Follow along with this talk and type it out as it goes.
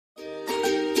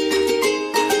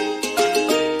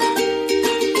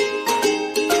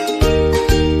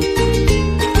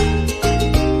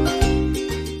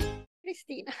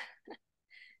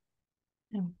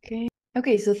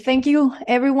Okay, so thank you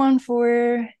everyone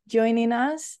for joining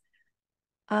us.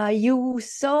 You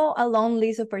saw a long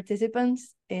list of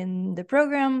participants in the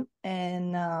program,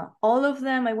 and all of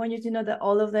them, I want you to know that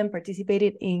all of them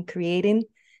participated in creating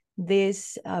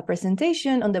this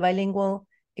presentation on the bilingual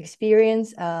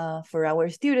experience for our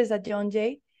students at John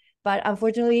Jay. But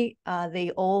unfortunately,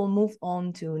 they all moved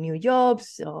on to new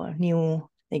jobs or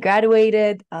they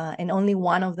graduated, and only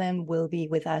one of them will be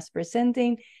with us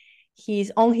presenting.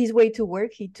 He's on his way to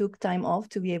work. He took time off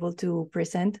to be able to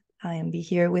present and be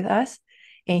here with us,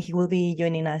 and he will be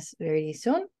joining us very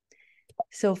soon.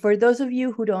 So for those of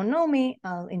you who don't know me,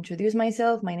 I'll introduce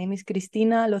myself. My name is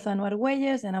Cristina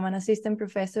Lozano-Argüelles, and I'm an assistant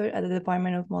professor at the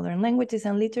Department of Modern Languages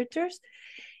and Literatures.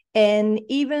 And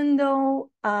even though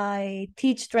I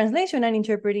teach translation and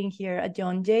interpreting here at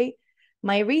John Jay,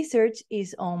 my research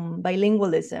is on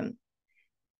bilingualism.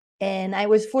 And I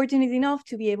was fortunate enough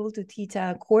to be able to teach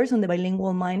a course on the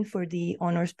bilingual mind for the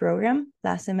honors program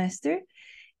last semester.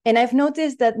 And I've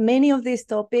noticed that many of these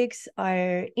topics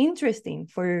are interesting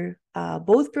for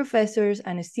both professors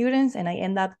and students, and I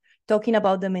end up talking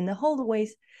about them in the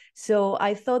hallways. So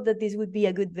I thought that this would be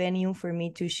a good venue for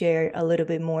me to share a little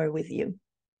bit more with you.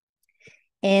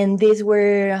 And these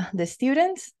were the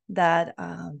students that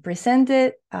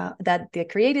that they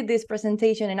created this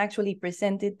presentation and actually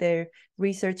presented their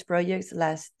research projects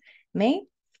last May.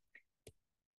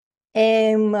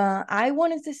 And I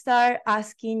wanted to start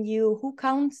asking you, who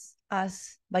counts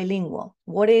as bilingual?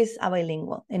 What is a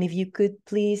bilingual? And if you could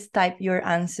please type your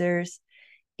answers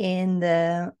in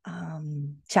the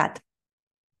chat.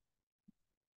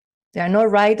 There are no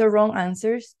right or wrong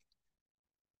answers,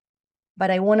 but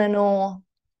I want to know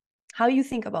how you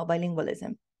think about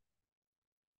bilingualism.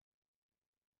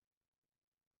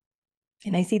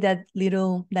 And I see that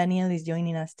little Daniel is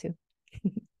joining us too.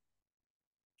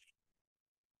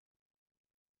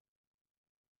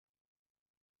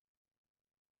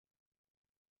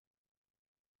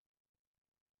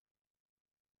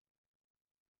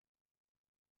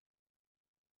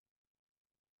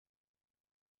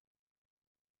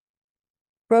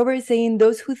 Robert saying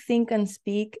those who think and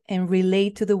speak and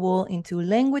relate to the world in two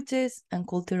languages and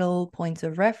cultural points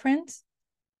of reference.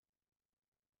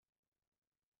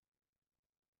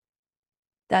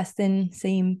 Dustin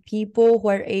saying people who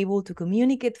are able to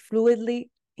communicate fluidly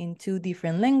in two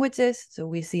different languages. So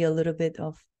we see a little bit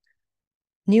of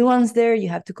nuance there. You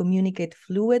have to communicate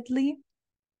fluidly.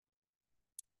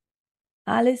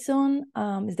 Allison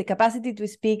is the capacity to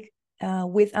speak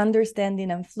with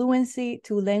understanding and fluency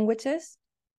two languages.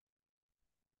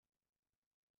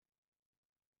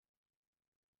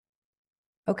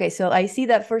 Okay, so I see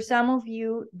that for some of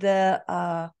you,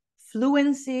 the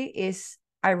fluency is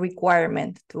a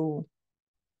requirement to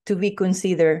be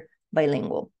considered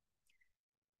bilingual.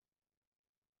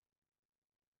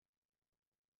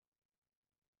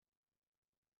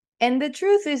 And the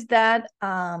truth is that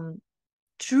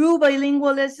true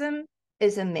bilingualism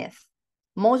is a myth.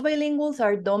 Most bilinguals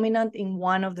are dominant in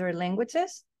one of their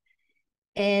languages,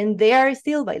 and they are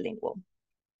still bilingual.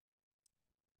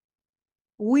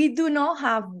 We do not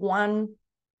have one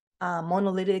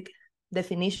monolithic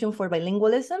definition for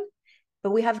bilingualism,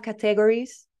 but we have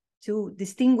categories to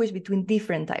distinguish between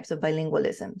different types of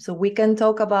bilingualism. So we can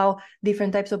talk about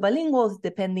different types of bilinguals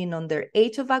depending on their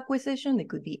age of acquisition. They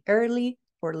could be early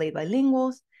or late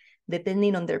bilinguals,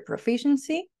 depending on their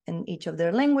proficiency in each of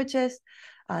their languages.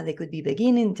 They could be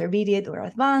beginning, intermediate, or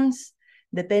advanced,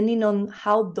 depending on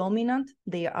how dominant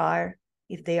they are.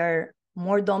 If they are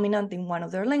more dominant in one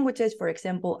of their languages, for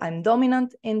example, I'm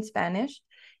dominant in Spanish,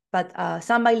 but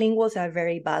some bilinguals are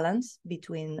very balanced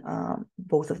between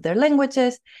both of their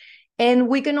languages. And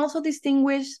we can also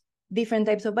distinguish different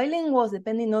types of bilinguals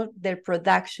depending on their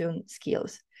production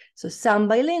skills. So some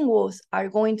bilinguals are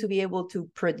going to be able to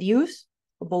produce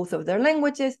both of their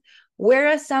languages,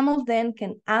 whereas some of them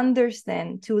can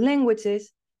understand two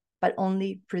languages, but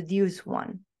only produce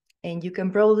one. And you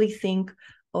can probably think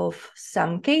of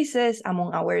some cases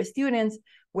among our students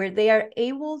where they are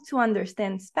able to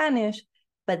understand Spanish,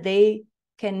 but they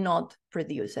cannot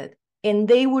produce it. And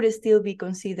they would still be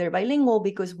considered bilingual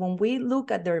because when we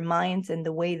look at their minds and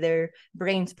the way their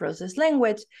brains process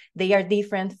language, they are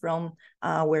different from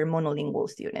our monolingual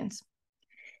students.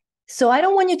 So I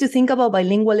don't want you to think about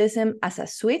bilingualism as a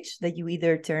switch that you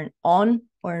either turn on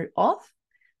or off,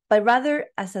 but rather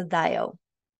as a dial.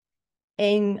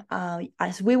 And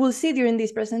as we will see during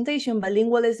this presentation,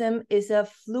 bilingualism is a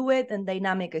fluid and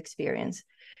dynamic experience.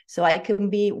 So I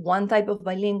can be one type of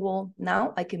bilingual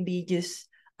now, I can be just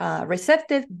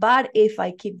receptive, but if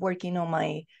I keep working on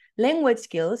my language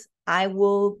skills, I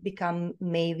will become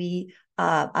maybe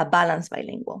a balanced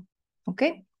bilingual.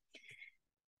 okay?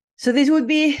 So this would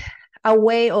be a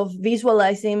way of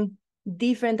visualizing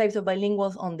different types of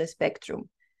bilinguals on the spectrum.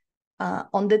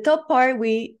 On the top part,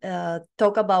 we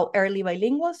talk about early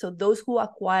bilinguals, so those who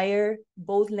acquire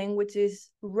both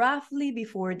languages roughly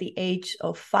before the age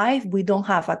of 5. We don't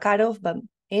have a cutoff, but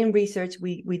in research,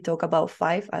 we talk about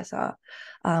 5 as a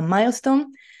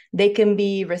milestone. They can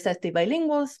be receptive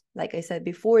bilinguals. Like I said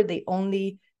before, they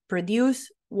only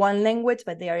produce one language,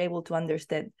 but they are able to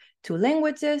understand 2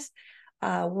 languages.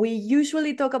 We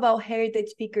usually talk about heritage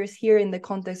speakers here in the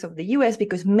context of the US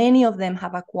because many of them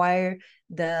have acquired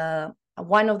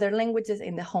one of their languages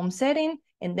in the home setting,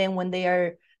 and then when they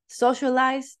are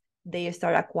socialized, they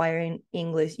start acquiring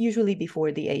English, usually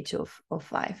before the age of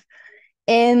 5.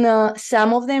 And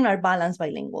some of them are balanced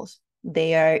bilinguals.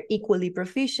 They are equally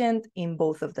proficient in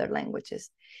both of their languages.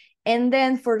 And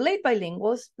then for late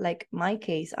bilinguals, like my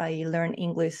case, I learned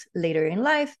English later in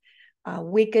life.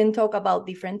 We can talk about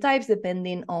different types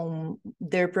depending on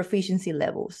their proficiency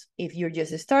levels. If you're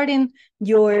just starting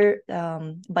your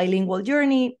bilingual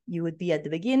journey, you would be at the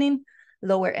beginning,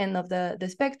 lower end of the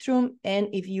spectrum. And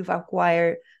if you've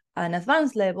acquired an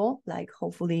advanced level, like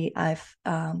hopefully I've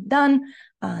done,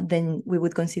 then we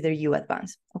would consider you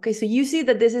advanced. Okay, so you see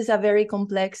that this is a very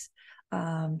complex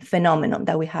phenomenon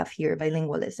that we have here,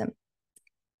 bilingualism.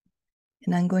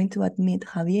 And I'm going to admit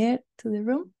Javier to the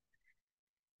room.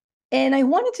 And I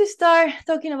wanted to start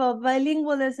talking about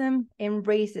bilingualism and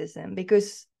racism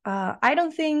because I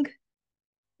don't think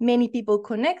many people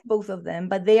connect both of them,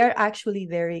 but they are actually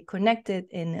very connected,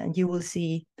 and you will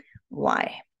see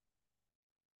why.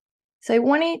 So I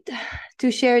wanted to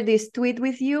share this tweet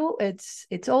with you.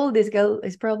 It's old. This girl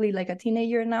is probably like a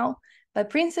teenager now, but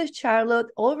Princess Charlotte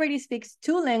already speaks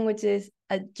 2 languages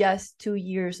at just 2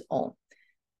 years old.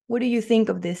 What do you think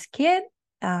of this kid?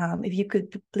 If you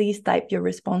could please type your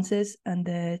responses in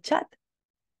the chat.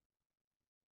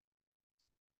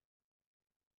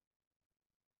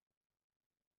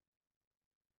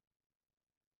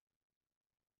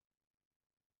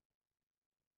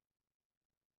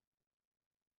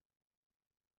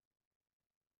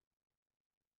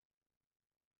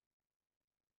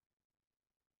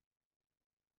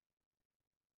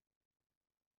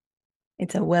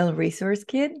 It's a well-resourced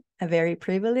kid, a very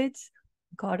privileged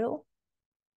cuddle.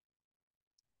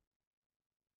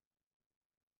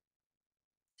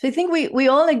 So I think we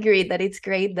all agree that it's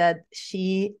great that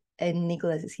she, and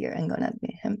Nicholas is here, I'm gonna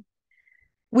admit him.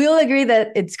 We all agree that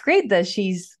it's great that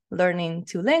she's learning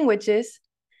 2 languages.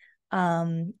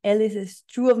 Ellis is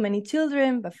true of many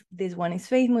children, but this one is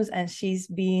famous, and she's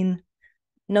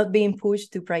not being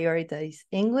pushed to prioritize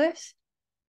English.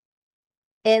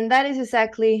 And that is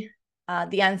exactly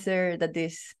the answer that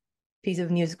this piece of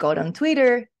news got on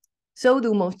Twitter. So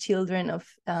do most children of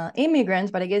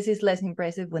immigrants, but I guess it's less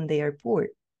impressive when they are poor.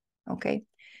 Okay.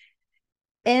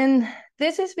 And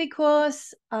this is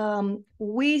because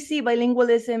we see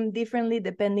bilingualism differently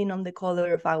depending on the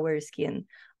color of our skin.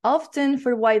 Often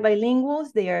for white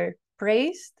bilinguals, they are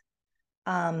praised.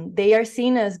 They are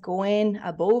seen as going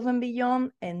above and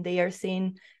beyond, and they are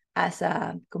seen as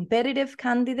a competitive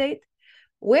candidate.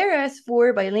 Whereas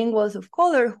for bilinguals of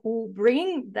color who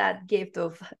bring that gift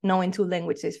of knowing 2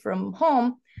 languages from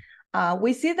home,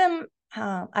 we see them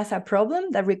as a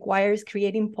problem that requires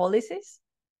creating policies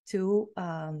to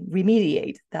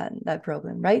remediate that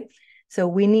problem, right? So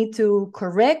we need to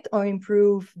correct or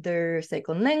improve their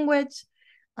second language.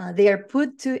 They are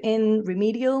put in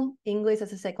remedial English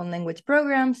as a second language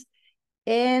programs,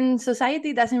 and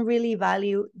society doesn't really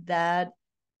value that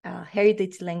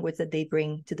heritage language that they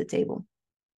bring to the table.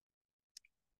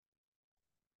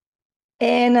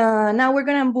 And now we're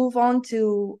gonna move on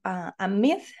to a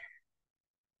myth.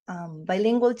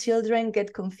 Bilingual children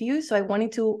get confused. So I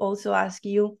wanted to also ask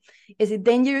you, is it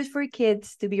dangerous for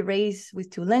kids to be raised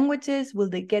with 2 languages? Will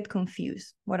they get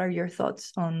confused? What are your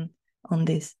thoughts on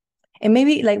this? And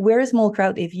maybe like we're a small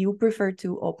crowd, if you prefer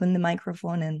to open the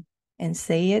microphone and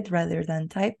say it rather than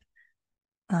type,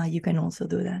 you can also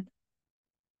do that.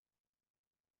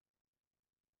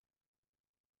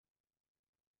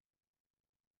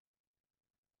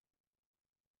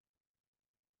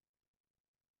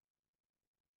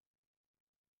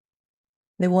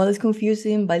 The wall is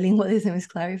confusing, bilingualism is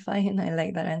clarifying. I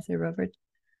like that answer, Robert.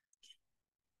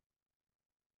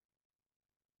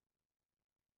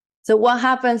 So what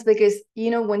happens, because,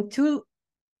 when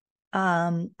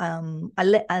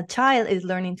a child is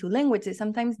learning 2 languages,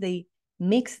 sometimes they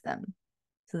mix them.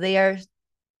 So they are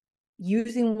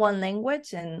using one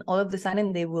language and all of a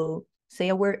sudden they will say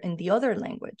a word in the other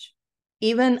language.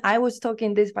 Even I was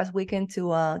talking this past weekend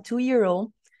to a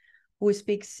 2-year-old who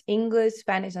speaks English,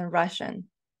 Spanish, and Russian.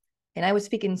 And I was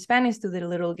speaking Spanish to the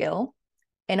little girl,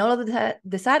 and all of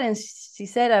the sudden she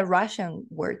said a Russian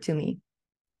word to me.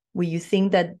 Will you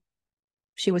think that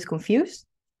she was confused?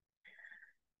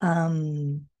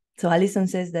 So Alison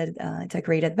says that it's a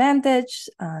great advantage.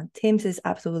 Tim says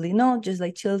absolutely not. Just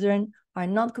like children are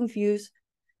not confused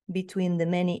between the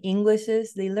many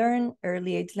Englishes they learn,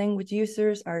 early age language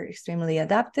users are extremely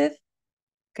adaptive.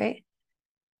 Okay.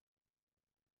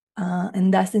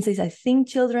 And Dustin says, I think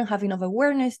children have enough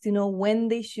awareness to know when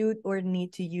they should or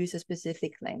need to use a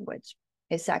specific language.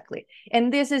 Exactly.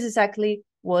 And this is exactly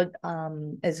what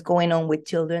is going on with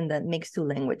children that mix two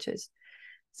languages.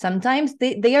 Sometimes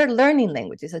they are learning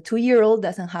languages. A 2-year-old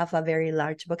doesn't have a very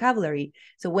large vocabulary.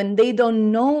 So when they don't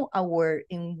know a word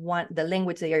in the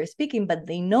language they are speaking, but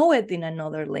they know it in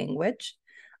another language,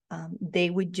 they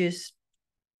would just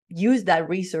use that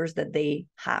resource that they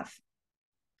have.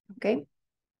 Okay.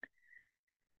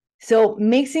 So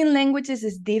mixing languages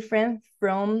is different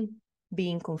from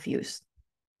being confused.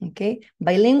 Okay.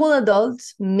 Bilingual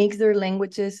adults mix their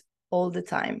languages all the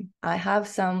time. I have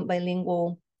some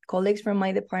bilingual colleagues from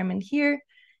my department here,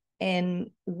 and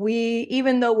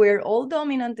even though we're all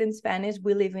dominant in Spanish,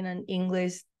 we live in an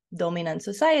English dominant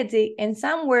society, and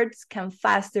some words come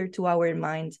faster to our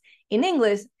minds in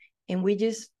English, and we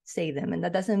just say them. And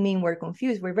that doesn't mean we're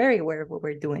confused. We're very aware of what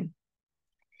we're doing.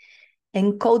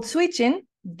 And code switching,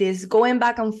 this going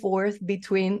back and forth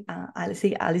between, I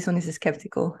see Alison is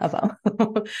skeptical about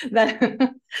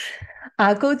that.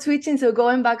 Code switching, so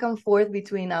going back and forth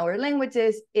between our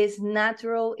languages, is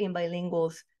natural in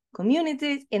bilingual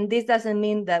communities. And this doesn't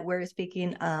mean that we're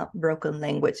speaking broken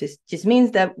language. It just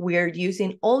means that we're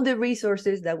using all the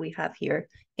resources that we have here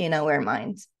in our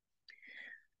minds.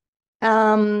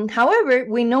 However,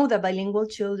 we know that bilingual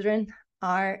children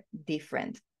are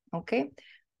different, okay?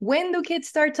 When do kids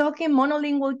start talking?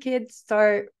 Monolingual kids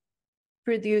start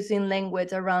producing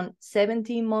language around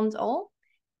 17 months old,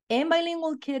 and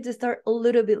bilingual kids start a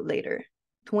little bit later,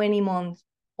 20 months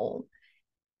old.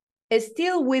 It's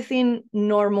still within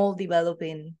normal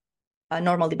developing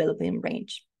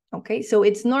range. Okay, so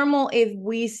it's normal if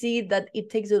we see that it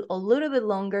takes a little bit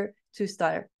longer to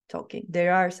start talking.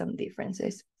 There are some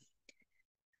differences.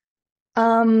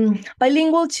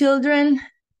 Bilingual children,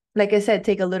 like I said,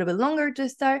 take a little bit longer to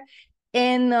start.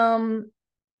 And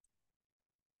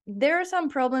there are some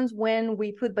problems when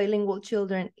we put bilingual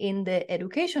children in the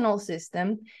educational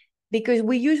system, because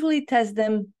we usually test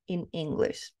them in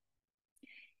English.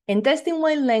 And testing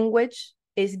one language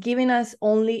is giving us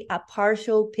only a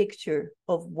partial picture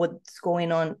of what's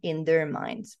going on in their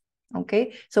minds.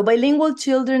 Okay, so bilingual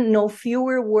children know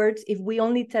fewer words if we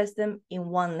only test them in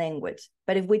one language.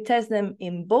 But if we test them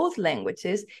in both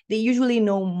languages, they usually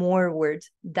know more words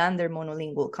than their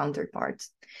monolingual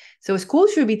counterparts. So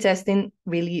schools should be testing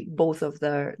really both of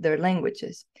their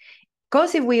languages.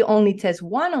 Because if we only test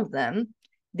one of them,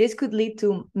 this could lead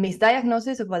to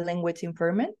misdiagnosis of a language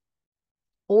impairment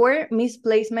or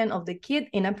misplacement of the kid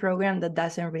in a program that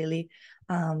doesn't really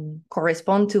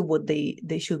correspond to what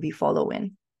they should be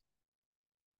following.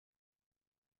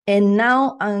 And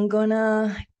now I'm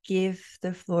gonna give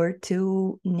the floor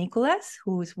to Nicholas,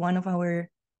 who is one of our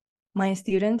Mind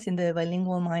students in the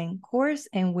Bilingual Mind course,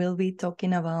 and we'll be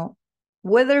talking about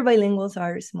whether bilinguals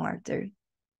are smarter.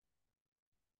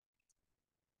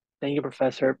 Thank you,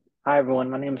 Professor. Hi,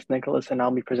 everyone. My name is Nicholas, and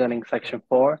I'll be presenting Section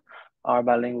 4, Are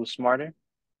Bilinguals Smarter?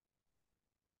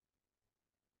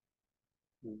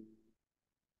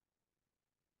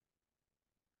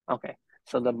 Okay,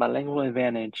 so the bilingual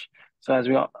advantage. So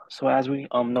as we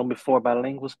know before,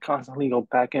 bilinguals constantly go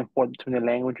back and forth between the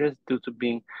languages due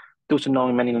to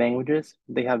knowing many languages.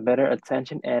 They have better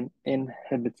attention and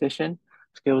inhibition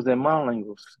skills than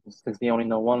monolinguals, since they only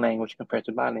know one language compared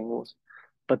to bilinguals.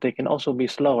 But they can also be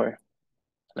slower.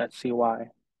 Let's see why.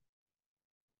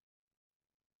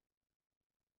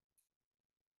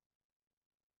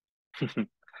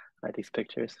 Like these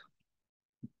pictures.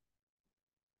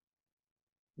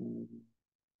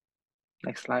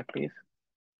 Next slide, please.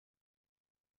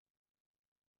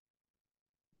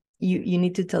 You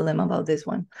need to tell them about this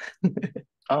one.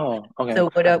 Oh, okay. So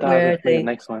where are they? The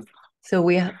next one. So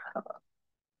we have.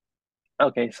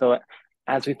 Okay, so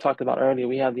as we talked about earlier,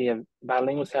 we have the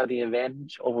bilinguals have the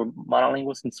advantage over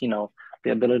monolinguals, since the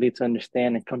ability to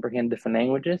understand and comprehend different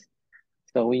languages.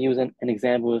 So we use an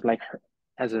example is like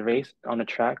as a race on a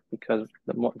track, because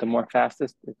the more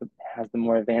fastest has the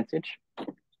more advantage.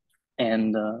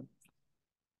 And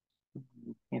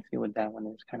can't see what that one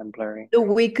is, kind of blurry. So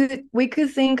we could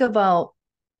think about,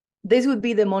 this would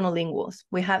be the monolinguals.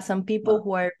 We have some people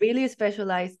who are really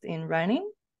specialized in running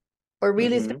or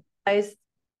really specialized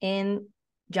in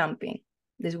jumping.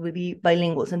 This would be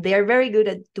bilinguals, and they are very good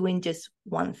at doing just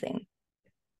one thing.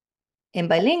 And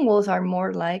bilinguals are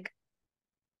more like,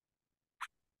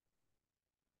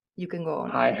 you can go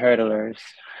on. High hurdlers.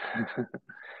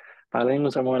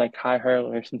 Bilinguals are more like high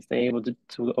hurdlers since they're able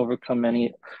to overcome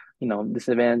any,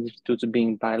 disadvantage due to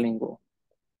being bilingual.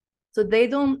 So they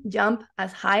don't jump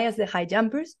as high as the high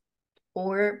jumpers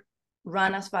or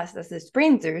run as fast as the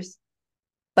sprinters,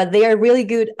 but they are really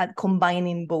good at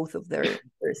combining both of their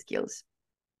skills.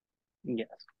 Yes.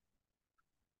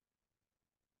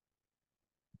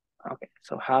 Okay,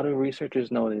 so how do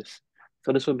researchers know this?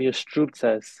 So this would be a Stroop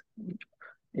test.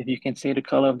 If you can say the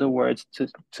color of the words to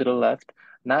the left,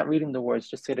 not reading the words,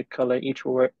 just say the color each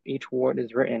word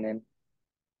is written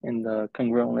in the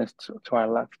congruent list to our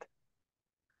left.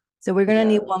 So we're gonna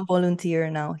need one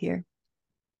volunteer now here.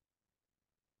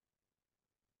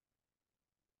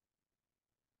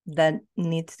 That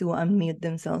needs to unmute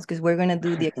themselves because we're gonna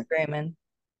do the experiment.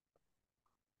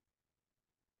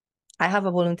 I have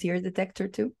a volunteer detector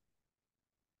too.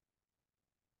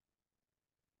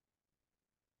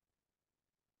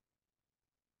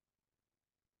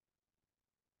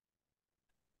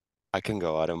 I can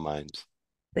go, I don't mind.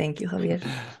 Thank you, Javier.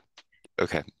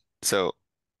 Okay, so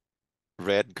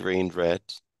red, green, red,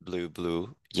 blue,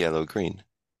 blue, yellow, green.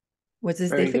 Was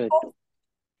this Very difficult?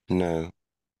 Good. No.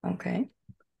 Okay.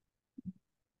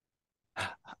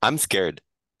 I'm scared.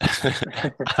 I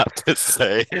have to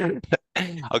say.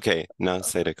 Okay, now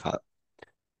say the color.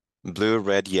 Blue,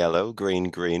 red, yellow, green,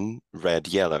 green, red,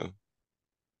 yellow.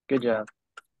 Good job.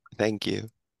 Thank you.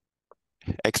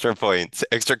 Extra points,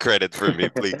 extra credit for me,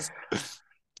 please.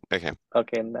 Okay.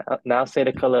 Okay, now say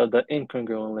the color of the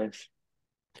incongruent list.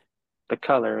 The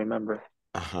color, remember.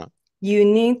 Uh-huh. You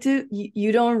need to,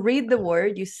 you don't read the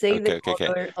word, you say the Okay.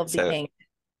 color of the ink.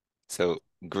 So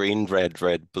green, red,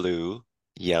 red, blue,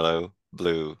 yellow,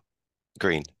 blue,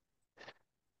 green.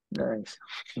 Nice.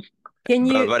 Can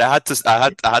you? But I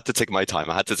had to take my time.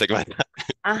 I had to take my time.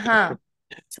 Uh-huh.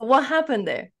 So what happened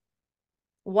there?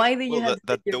 Why did you have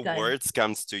to take your the time? words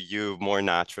comes to you more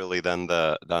naturally than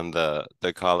the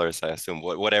colors, I assume.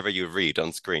 Whatever you read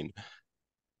on screen.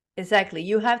 Exactly.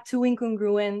 You have two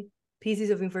incongruent pieces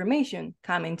of information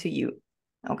coming to you.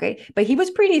 Okay. But he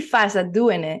was pretty fast at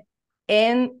doing it.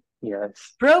 And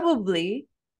yes, probably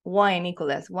why,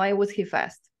 Nicholas? Why was he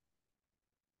fast?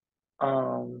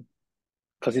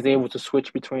 because he's able to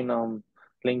switch between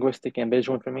linguistic and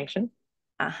visual information.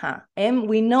 And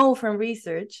we know from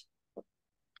research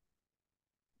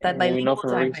that we know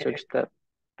from bilinguals are research that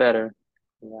better.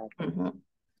 Exactly.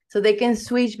 So they can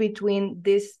switch between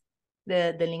this,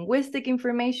 the linguistic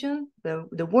information,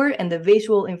 the word, and the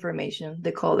visual information,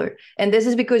 the color. And this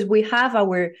is because we have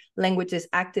our languages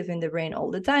active in the brain all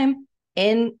the time,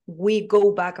 and we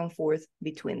go back and forth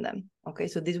between them. Okay,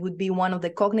 so this would be one of the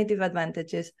cognitive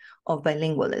advantages of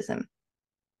bilingualism.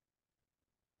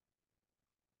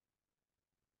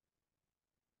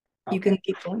 You can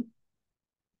keep going.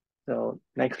 So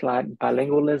next slide,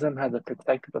 bilingualism has a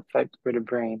protective effect for the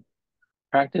brain.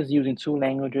 Practice using two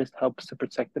languages helps to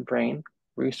protect the brain.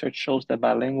 Research shows that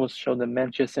bilinguals show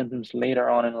dementia symptoms later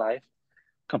on in life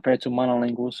compared to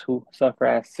monolinguals who suffer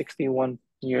at 61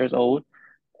 years old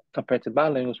compared to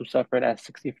bilinguals who suffered at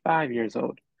 65 years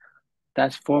old.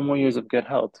 That's 4 more years of good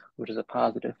health, which is a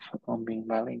positive on being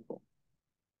bilingual.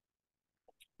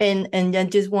 And I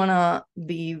just want to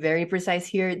be very precise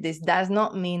here. This does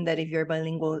not mean that if you're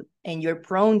bilingual and you're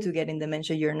prone to getting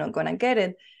dementia, you're not going to get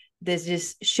it. This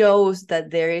just shows that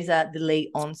there is a delayed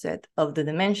onset of the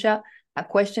dementia. A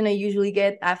question I usually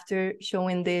get after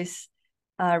showing this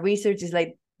research is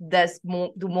like,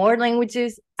 do more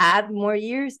languages add more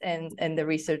years? And the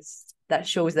research that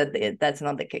shows that that's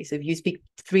not the case. So if you speak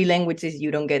 3 languages,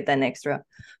 you don't get an extra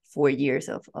 4 years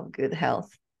of good health.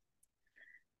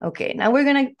 Okay, now we're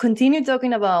going to continue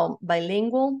talking about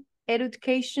bilingual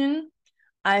education.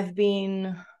 I've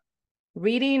been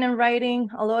reading and writing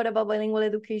a lot about bilingual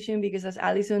education because, as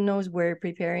Alison knows, we're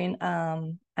preparing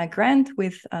a grant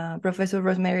with Professor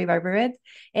Rosemary Barberet.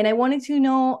 And I wanted to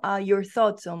know your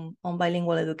thoughts on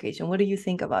bilingual education. What do you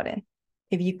think about it?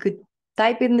 If you could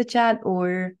type in the chat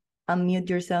or unmute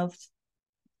yourselves.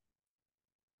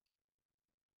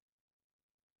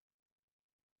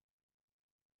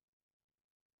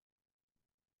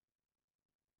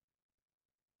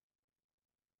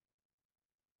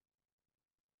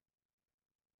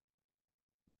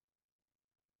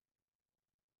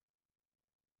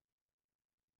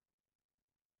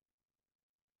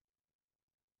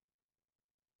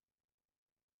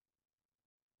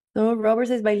 So Robert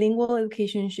says bilingual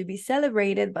education should be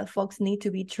celebrated, but folks need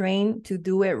to be trained to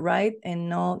do it right and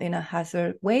not in a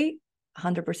hazard way,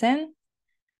 100%.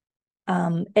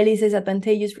 Ellie says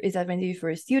it's advantageous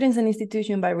for students and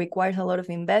institutions, but requires a lot of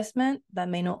investment that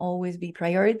may not always be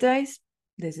prioritized.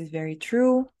 This is very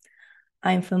true.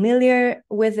 I'm familiar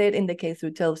with it in the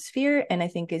K-12 sphere, and I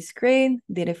think it's great.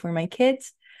 Did it for my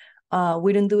kids.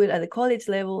 We don't do it at the college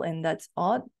level, and that's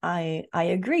odd. I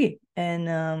agree.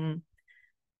 And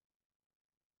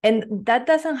that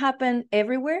doesn't happen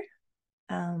everywhere.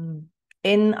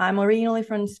 And I'm originally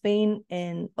from Spain,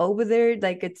 and over there,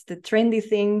 like, it's the trendy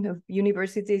thing of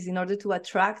universities. In order to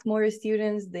attract more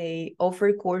students, they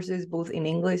offer courses both in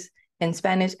English and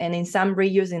Spanish, and in some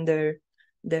regions in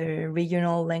their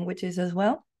regional languages as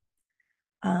well.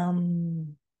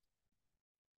 And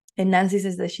Nancy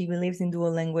says that she believes in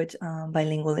dual language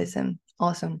bilingualism.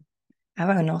 Awesome. I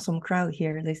have an awesome crowd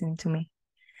here listening to me.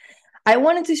 I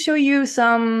wanted to show you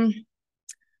some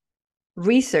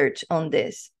research on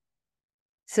this.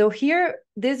 So here,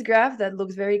 this graph that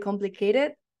looks very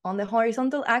complicated, on the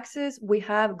horizontal axis, we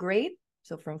have grade,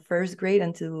 so from 1st grade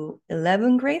until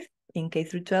 11th grade in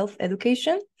K-12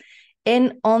 education.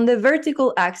 And on the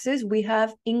vertical axis, we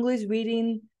have English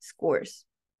reading scores,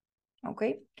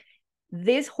 okay?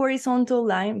 This horizontal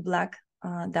line, black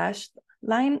dashed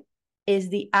line, is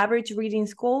the average reading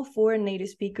score for native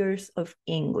speakers of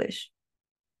English,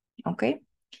 okay?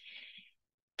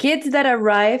 Kids that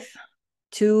arrive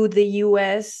to the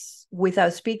US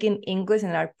without speaking English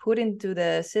and are put into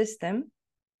the system,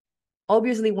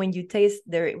 obviously when you test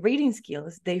their reading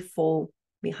skills, they fall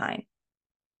behind.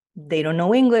 They don't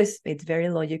know English. It's very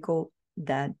logical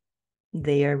that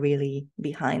they are really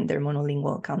behind their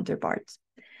monolingual counterparts.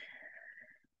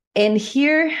 And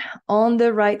here on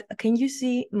the right, can you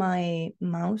see my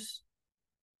mouse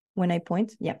when I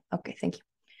point? Yeah, okay, thank you.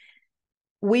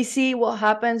 We see what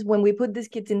happens when we put these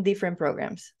kids in different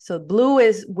programs. So blue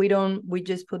is we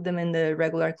just put them in the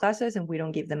regular classes and we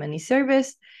don't give them any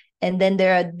service. And then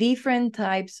there are different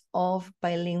types of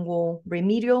bilingual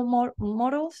remedial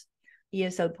models.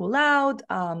 ESL pull out,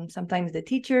 sometimes the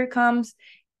teacher comes.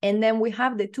 And then we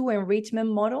have the 2 enrichment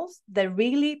models that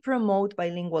really promote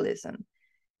bilingualism.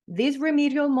 These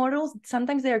remedial models,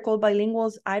 sometimes they are called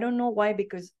bilinguals. I don't know why,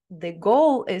 because the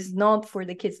goal is not for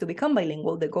the kids to become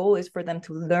bilingual. The goal is for them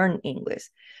to learn English.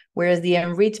 Whereas the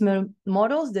enrichment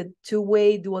models, the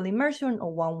 2-way dual immersion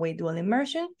or 1-way dual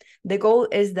immersion, the goal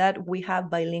is that we have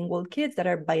bilingual kids that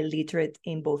are biliterate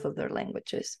in both of their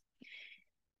languages.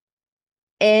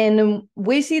 And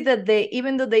we see that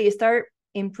even though they start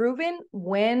improving,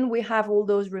 when we have all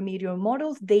those remedial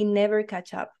models, they never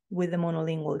catch up with the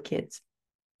monolingual kids.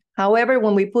 However,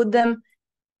 when we put them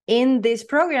in these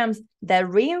programs that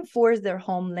reinforce their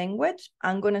home language,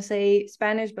 I'm going to say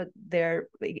Spanish, but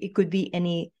it could be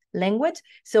any language.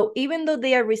 So even though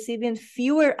they are receiving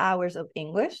fewer hours of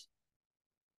English,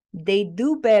 they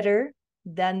do better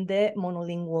than the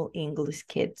monolingual English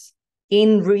kids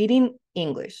in reading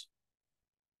English.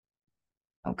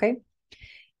 Okay?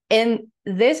 And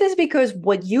this is because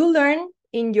what you learn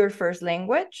in your first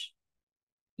language,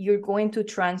 you're going to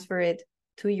transfer it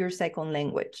to your second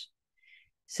language.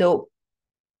 So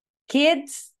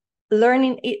kids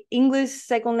learning English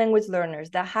second language learners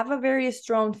that have a very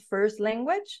strong first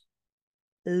language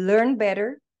learn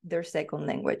better their second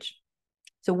language.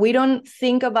 So we don't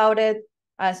think about it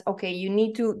as, okay, you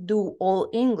need to do all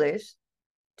English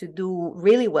to do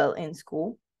really well in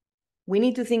school. We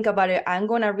need to think about it, I'm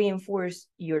going to reinforce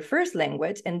your first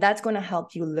language, and that's going to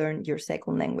help you learn your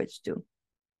second language too.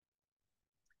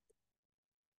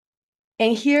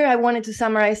 And here I wanted to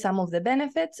summarize some of the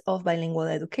benefits of bilingual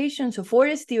education. So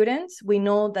for students, we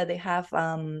know that they have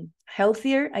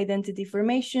healthier identity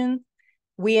formation.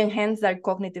 We enhance their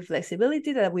cognitive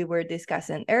flexibility that we were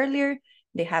discussing earlier.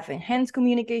 They have enhanced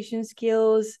communication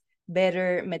skills,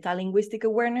 better metalinguistic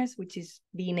awareness, which is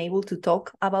being able to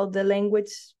talk about the language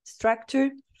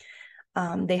structure.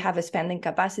 They have expanding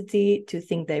capacity to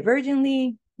think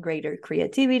divergently, greater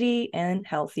creativity, and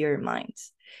healthier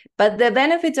minds. But the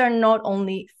benefits are not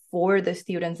only for the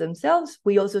students themselves.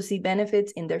 We also see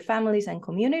benefits in their families and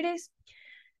communities.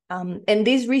 And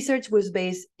this research was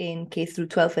based in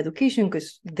K-12 education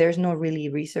because there's no really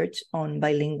research on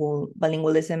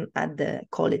bilingualism at the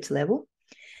college level.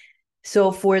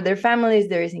 So for their families,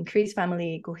 there is increased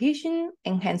family cohesion,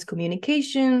 enhanced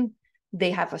communication.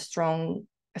 They have a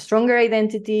stronger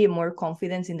identity, more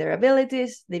confidence in their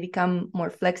abilities. They become more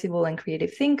flexible and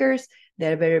creative thinkers.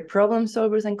 They're better problem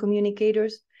solvers and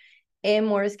communicators, and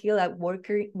more skilled at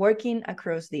working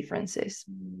across differences.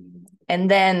 And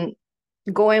then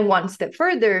going one step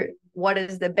further, what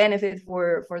is the benefit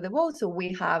for the both? So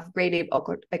we have greater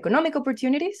economic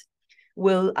opportunities.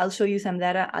 I'll show you some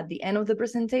data at the end of the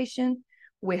presentation.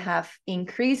 We have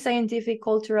increased scientific,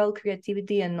 cultural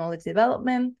creativity and knowledge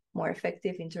development, more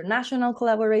effective international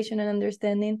collaboration and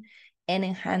understanding, and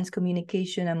enhanced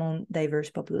communication among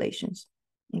diverse populations.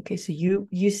 Okay, so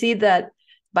you see that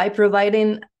by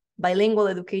providing bilingual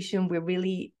education, we're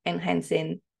really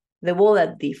enhancing the world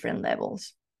at different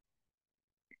levels.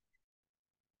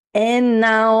 And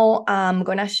now I'm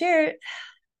gonna share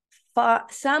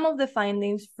some of the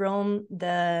findings from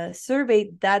the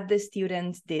survey that the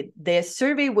students did. The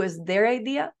survey was their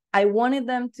idea. I wanted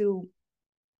them to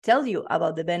tell you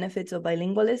about the benefits of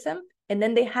bilingualism. And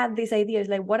then they had these ideas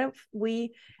like, what if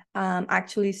we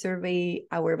actually survey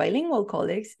our bilingual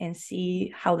colleagues and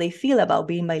see how they feel about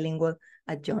being bilingual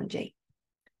at John Jay?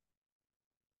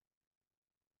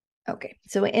 Okay,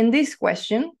 so in this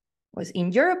question was,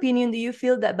 in your opinion, do you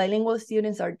feel that bilingual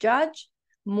students are judged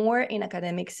more in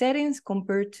academic settings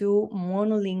compared to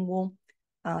monolingual,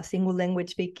 single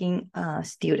language speaking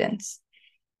students?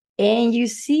 And you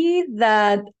see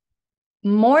that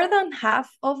more than half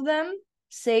of them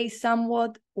say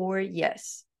somewhat or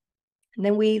yes. And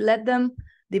then we let them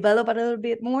develop a little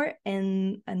bit more,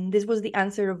 and this was the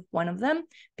answer of one of them.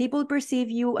 People perceive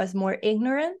you as more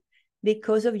ignorant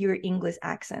because of your English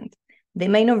accent. They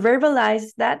may not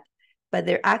verbalize that, but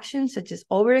their actions, such as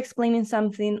over-explaining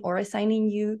something or assigning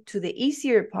you to the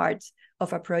easier parts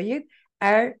of a project,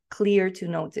 are clear to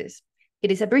notice.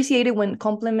 It is appreciated when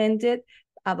complimented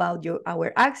about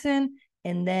our accent,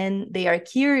 and then they are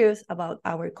curious about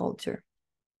our culture.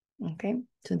 Okay,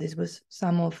 so this was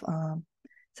some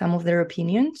of their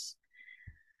opinions.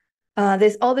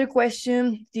 This other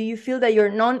question, do you feel that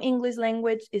your non-English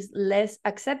language is less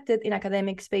accepted in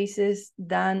academic spaces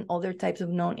than other types of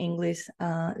non-English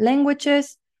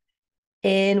languages?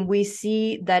 And we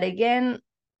see that, again,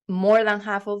 more than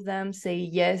half of them say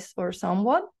yes or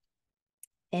somewhat.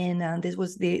 And this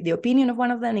was the opinion of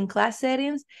one of them. In class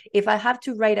settings, if I have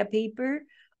to write a paper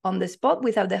on the spot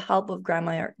without the help of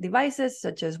grammar devices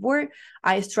such as Word,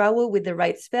 I struggle with the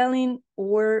right spelling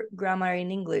or grammar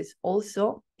in English.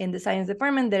 Also, in the science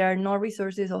department, there are no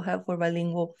resources or help for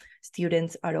bilingual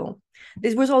students at all.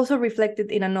 This was also reflected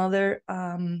in another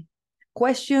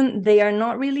question. They are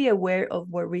not really aware of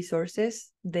what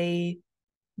resources they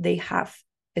have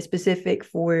specific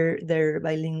for their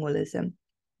bilingualism.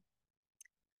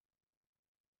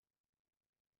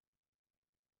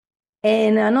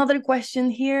 And another question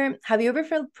here, have you ever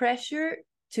felt pressure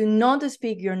to not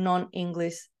speak your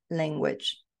non-English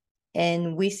language?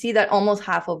 And we see that almost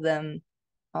half of them,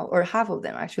 or half of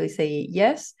them actually, say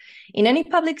yes. In any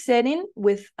public setting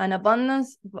with an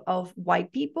abundance of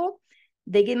white people,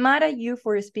 they get mad at you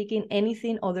for speaking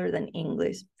anything other than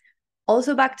English.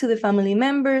 Also, back to the family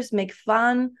members, make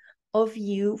fun of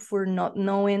you for not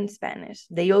knowing Spanish.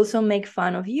 They also make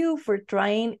fun of you for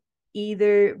trying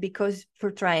either because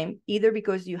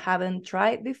you haven't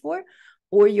tried before,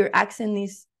 or your accent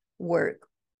is weak,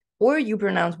 or you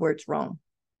pronounce words wrong.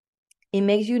 It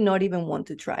makes you not even want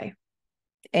to try.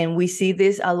 And we see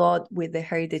this a lot with the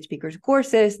heritage speakers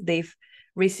courses. They've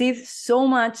received so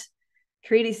much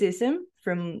criticism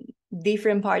from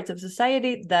different parts of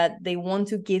society that they want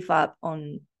to give up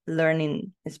on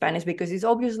learning Spanish, because it's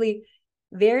obviously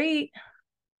very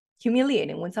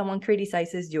humiliating when someone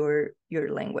criticizes your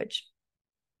language.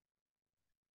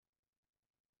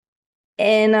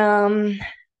 And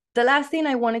the last thing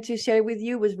I wanted to share with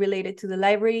you was related to the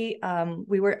library.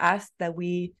 We were asked that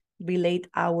we relate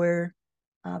our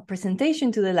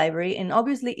presentation to the library. And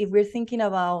obviously, if we're thinking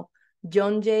about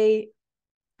John Jay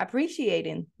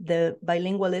appreciating the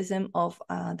bilingualism of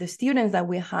the students that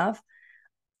we have,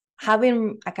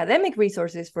 having academic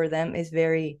resources for them is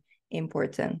very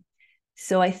important.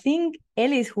 So I think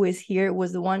Ellis, who is here,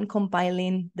 was the one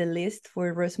compiling the list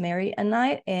for Rosemary and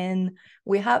I, and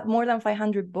we have more than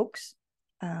 500 books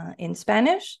in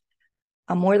Spanish,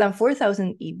 more than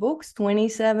 4,000 ebooks,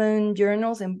 27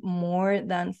 journals, and more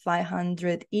than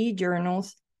 500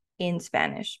 e-journals in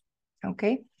Spanish,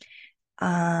 okay?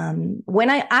 When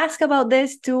I ask about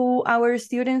this to our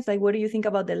students, like, what do you think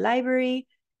about the library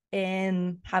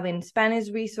and having Spanish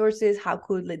resources? How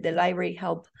could the library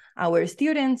help our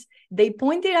students? They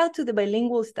pointed out to the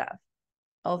bilingual staff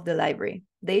of the library.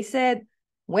 They said,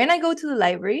 when I go to the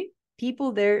library,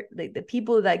 people there, the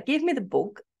people that give me the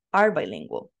book are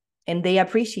bilingual, and they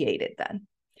appreciated that.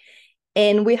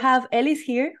 And we have Ellis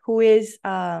here, who is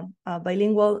a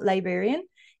bilingual librarian.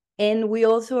 And we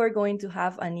also are going to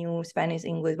have a new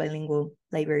Spanish-English bilingual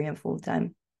librarian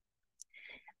full-time.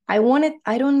 I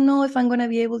don't know if I'm going to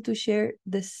be able to share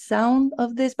the sound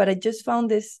of this, but I just found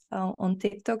this on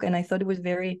TikTok, and I thought it was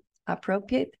very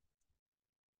appropriate.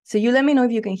 So you let me know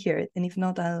if you can hear it, and if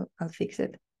not, I'll fix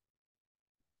it.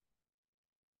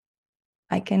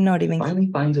 I cannot even. Finally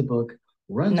finds a book,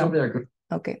 runs No. over there.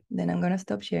 Okay, then I'm gonna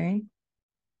stop sharing.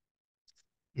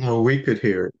 No, we could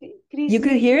hear it. You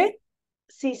could hear it?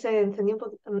 Sí, se encendió un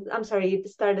poco. I'm sorry, it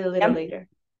started a little later.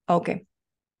 Okay.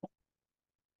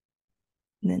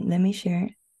 Then let me share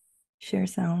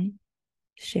sound.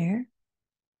 Share.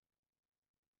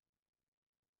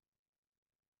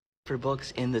 For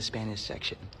books in the Spanish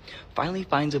section. Finally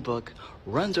finds a book,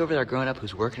 runs over to our grown-up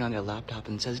who's working on their laptop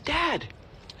and says, "Dad,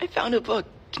 I found a book.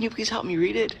 Can you please help me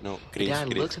read it?" No, The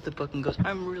dad looks at the book and goes,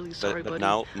 "I'm really sorry, but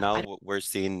buddy." now we're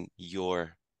seeing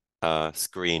your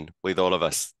screen with all of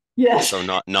us. Yes. So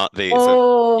not the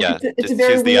Oh, so yeah, it's just a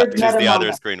very choose weird choose the meta other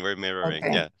moment. screen. We're mirroring.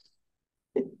 Okay. Yeah.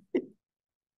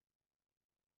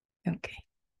 Okay.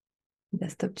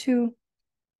 Desktop 2.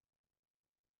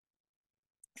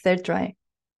 Third try.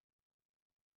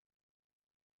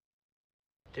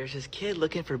 There's this kid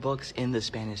looking for books in the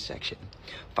Spanish section.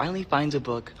 Finally finds a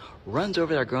book, runs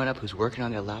over to our grown-up who's working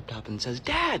on their laptop and says,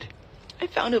 "Dad, I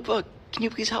found a book. Can you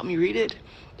please help me read it?"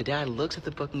 The dad looks at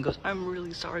the book and goes, "I'm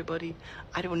really sorry, buddy.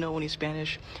 I don't know any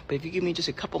Spanish, but if you give me just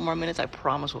a couple more minutes, I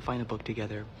promise we'll find a book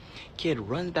together." Kid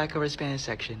runs back over to the Spanish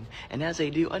section, and as they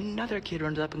do, another kid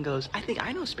runs up and goes, "I think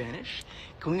I know Spanish.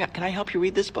 Can I help you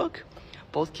read this book?"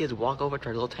 Both kids walk over to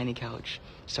our little tiny couch,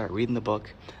 start reading the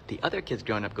book. The other kid's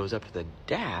grown up goes up to the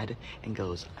dad and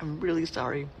goes, "I'm really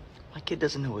sorry. My kid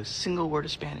doesn't know a single word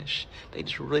of Spanish. They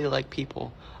just really like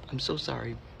people. I'm so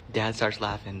sorry." Dad starts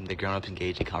laughing. The grown-ups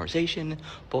engage in conversation.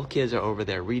 Both kids are over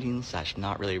there reading /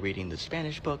 not really reading the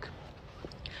Spanish book.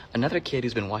 Another kid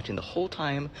who's been watching the whole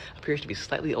time, appears to be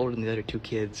slightly older than the other two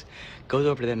kids, goes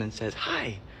over to them and says,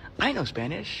 "Hi, I know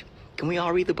Spanish. Can we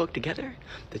all read the book together?"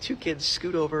 The two kids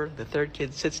scoot over, the third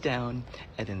kid sits down,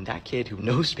 and then that kid who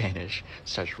knows Spanish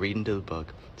starts reading the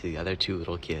book to the other two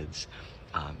little kids.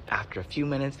 After a few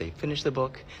minutes, they finish the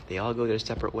book. They all go their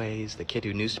separate ways. The kid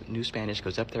who knew Spanish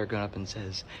goes up there, grown up, and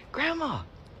says, "Grandma,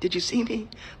 did you see me?"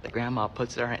 The grandma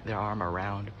puts their arm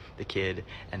around the kid,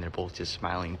 and they're both just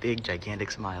smiling, big,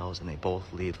 gigantic smiles, and they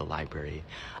both leave the library.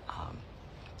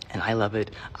 And I love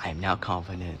it. I am now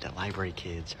confident that library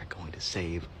kids are going to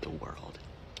save the world.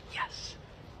 Yes.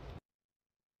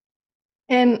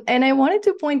 And I wanted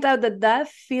to point out that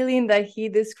feeling that he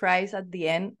describes at the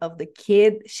end of the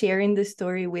kid sharing the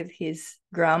story with his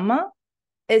grandma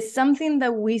is something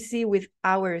that we see with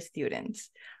our students.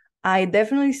 I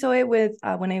definitely saw it with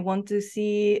when I went to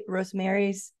see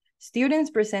Rosemary's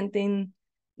students presenting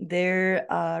their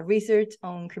research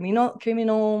on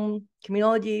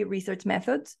criminology research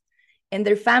methods, and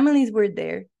their families were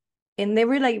there. And they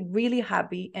were like really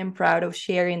happy and proud of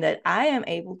sharing that I am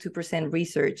able to present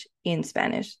research in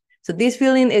Spanish. So this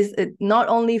feeling is not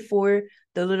only for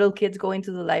the little kids going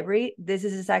to the library. This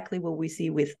is exactly what we see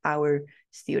with our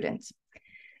students.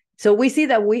 So we see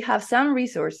that we have some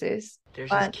resources.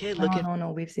 There's this kid looking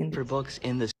we've seen for books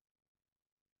in this.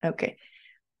 Okay.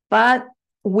 But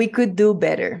we could do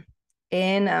better.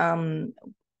 And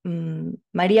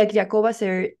Maria Jacoba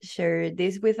shared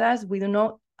this with us. We do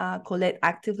not collect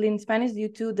actively in Spanish due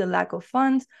to the lack of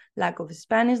funds, lack of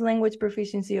Spanish language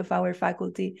proficiency of our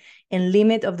faculty, and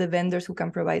limit of the vendors who can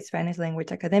provide Spanish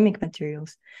language academic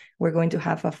materials. We're going to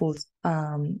have a full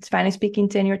Spanish-speaking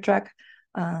tenure track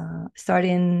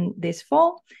starting this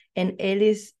fall, and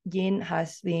Ellis Yin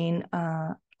has been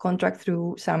contract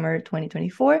through summer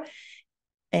 2024.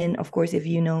 And of course, if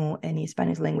you know any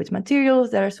Spanish language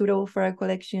materials that are suitable for our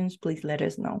collections, please let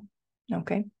us know.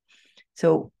 Okay,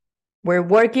 so we're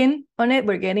working on it,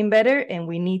 we're getting better, and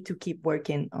we need to keep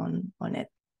working on it.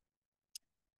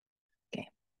 Okay,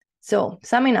 so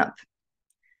summing up,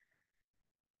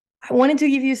 I wanted to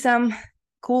give you some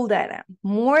cool data.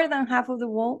 More than half of the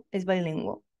world is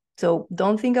bilingual. So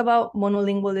don't think about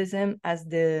monolingualism as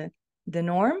the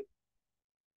norm.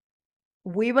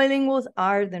 We bilinguals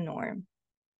are the norm.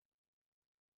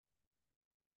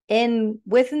 And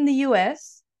within the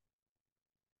US,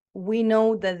 we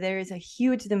know that there is a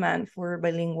huge demand for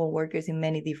bilingual workers in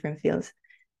many different fields.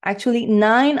 Actually,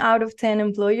 9 out of 10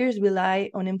 employers rely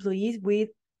on employees with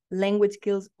language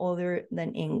skills other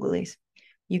than English.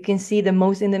 You can see the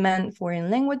most in demand foreign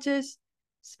languages,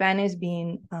 Spanish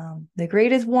being the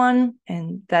greatest one,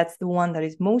 and that's the one that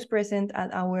is most present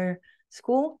at our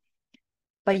school.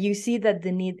 But you see that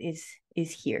the need is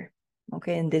here,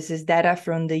 okay? And this is data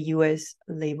from the US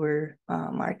labor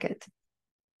market.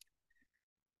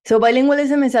 So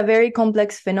bilingualism is a very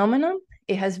complex phenomenon.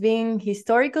 It has been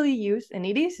historically used, and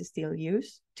it is still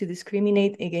used, to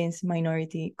discriminate against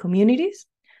minority communities.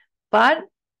 But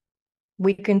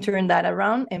we can turn that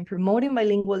around, and promoting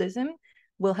bilingualism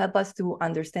will help us to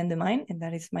understand the mind, and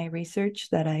that is my research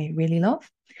that I really love.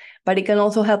 But it can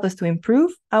also help us to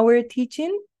improve our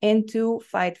teaching and to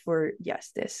fight for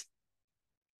justice.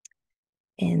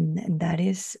 And that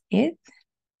is it.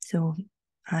 So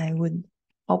I would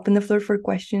open the floor for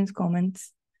questions,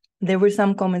 comments. There were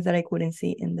some comments that I couldn't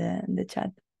see in the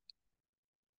chat.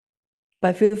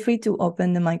 But feel free to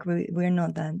open the mic. We're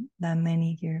not that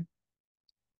many here.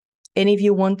 And if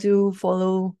you want to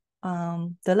follow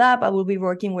the lab, I will be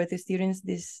working with the students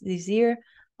this year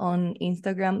on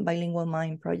Instagram, Bilingual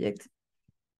Mind Project.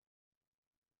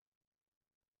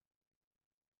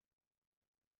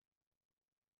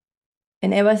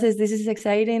 And Eva says, this is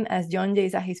exciting as John Jay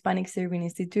is a Hispanic serving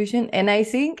institution. And I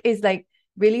think it's like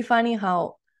really funny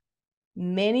how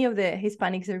many of the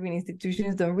Hispanic serving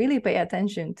institutions don't really pay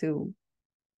attention to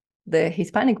the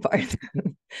Hispanic part.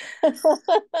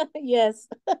 Yes.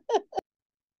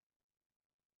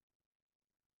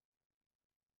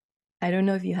 I don't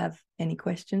know if you have any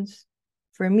questions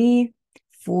for me,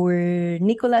 for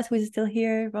Nicolas, who is still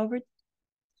here, Robert.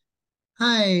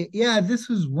 Hi, yeah, this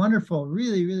was wonderful.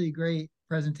 Really, really great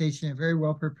presentation, very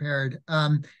well prepared.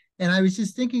 And I was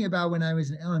just thinking about when I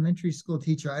was an elementary school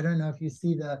teacher. I don't know if you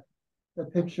see the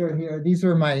picture here. These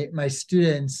were my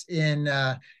students in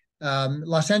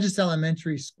Los Angeles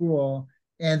Elementary School,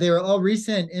 and they were all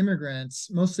recent immigrants,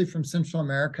 mostly from Central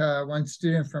America, one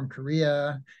student from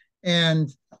Korea. And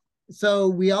so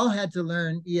we all had to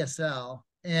learn ESL,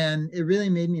 and it really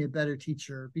made me a better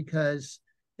teacher because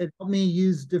it helped me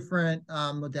use different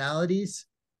modalities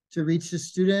to reach the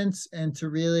students and to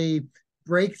really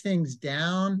break things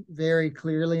down very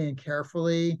clearly and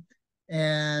carefully.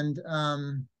 And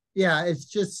yeah, it's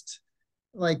just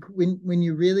like when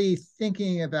you're really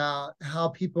thinking about how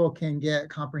people can get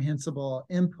comprehensible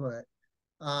input,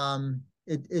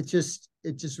 it just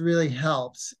really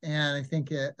helps. And I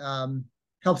think it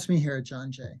helps me here at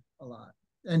John Jay a lot.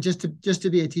 And just to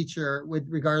be a teacher, with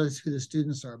regardless who the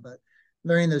students are, but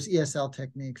learning those ESL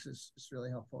techniques is really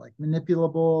helpful, like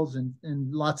manipulables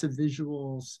and lots of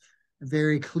visuals,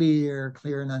 very clear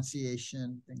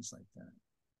enunciation, things like that.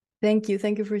 Thank you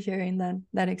for sharing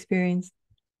that experience.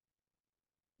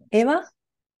 Eva?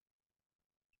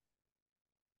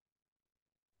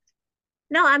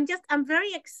 No, I'm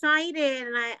very excited,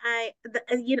 and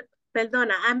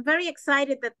I'm very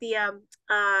excited that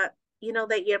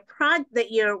that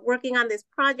you're working on this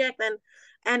project,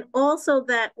 and also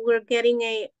that we're getting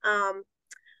a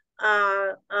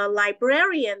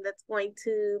librarian that's going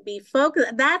to be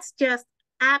focused. That's just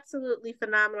absolutely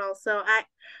phenomenal. So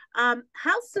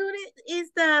how soon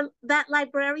is that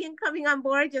librarian coming on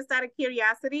board, just out of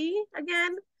curiosity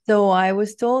again? So I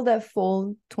was told that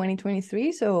fall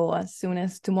 2023, so as soon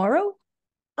as tomorrow.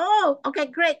 Oh, okay,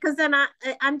 great. Because then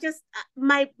I'm just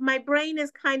my brain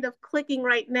is kind of clicking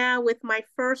right now with my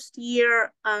first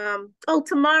year.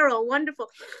 Tomorrow, wonderful.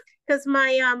 Because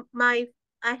I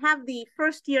have the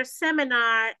first year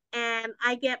seminar, and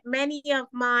I get many of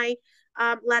my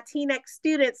Latinx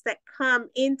students that come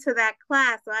into that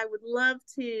class. So I would love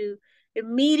to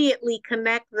immediately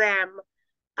connect them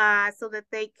so that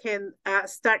they can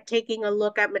start taking a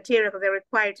look at material, because they're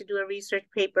required to do a research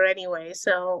paper anyway.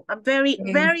 So I'm very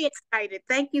excited.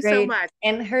 Thank you so much.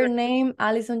 And her name,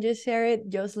 Alison just shared it,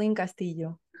 Jocelyn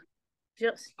Castillo.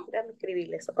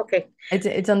 Okay.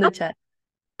 It's on the chat.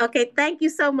 Okay, thank you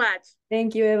so much.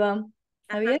 Thank you, Eva.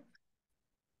 Javier?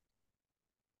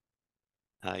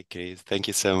 Hi, Chris. Thank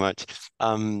you so much.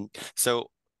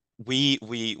 So we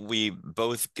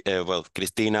both, well,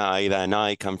 Cristina, Aida, and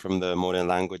I come from the modern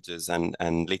languages and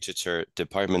literature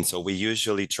department. So we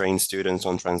usually train students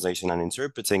on translation and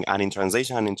interpreting. And in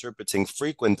translation and interpreting,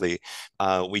 frequently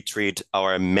we treat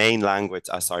our main language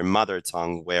as our mother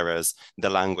tongue, whereas the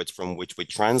language from which we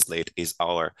translate is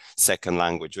our second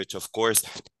language, which of course,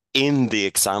 in the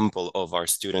example of our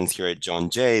students here at John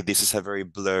Jay, this is a very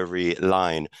blurry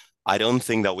line. I don't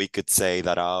think that we could say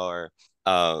that our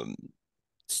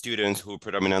students who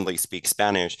predominantly speak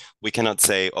Spanish, we cannot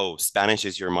say, oh, Spanish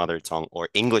is your mother tongue or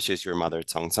English is your mother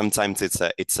tongue. Sometimes it's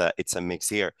a mix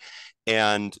here.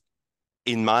 And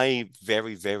in my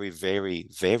very, very, very,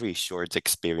 very short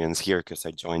experience here, because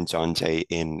I joined John Jay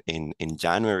in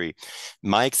January,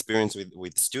 my experience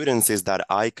with students is that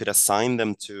I could assign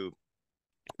them to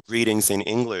readings in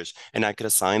English and I could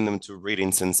assign them to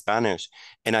readings in Spanish,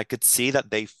 and I could see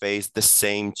that they face the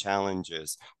same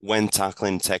challenges when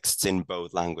tackling texts in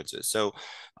both languages. So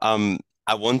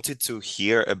I wanted to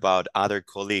hear about other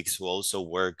colleagues who also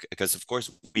work, because of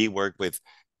course we work with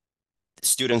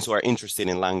students who are interested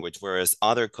in language, whereas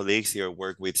other colleagues here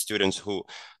work with students who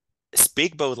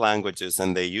speak both languages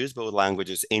and they use both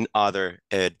languages in other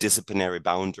disciplinary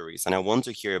boundaries. And I want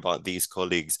to hear about these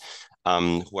colleagues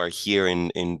who are here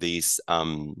in this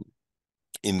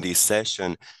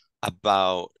session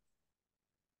about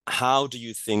how do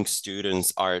you think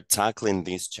students are tackling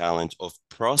this challenge of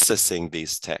processing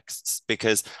these texts?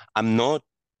 Because I'm not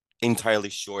entirely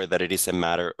sure that it is a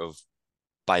matter of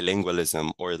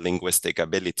bilingualism or linguistic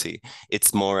ability.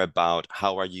 It's more about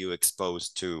how are you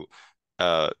exposed to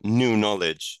new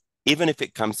knowledge, even if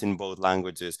it comes in both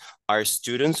languages. Are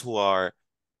students who are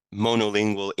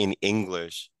monolingual in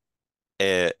English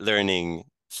learning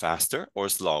faster or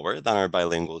slower than our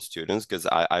bilingual students? Because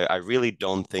I really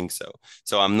don't think so.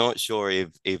 So I'm not sure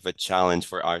if a challenge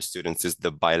for our students is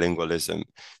the bilingualism.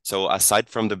 So aside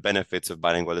from the benefits of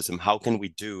bilingualism, how can we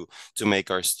do to make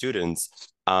our students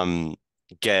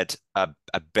get a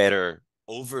better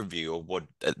overview of what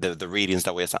the readings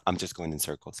that we have? I'm just going in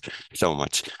circles so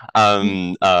much.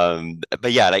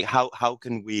 But yeah, like how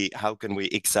can we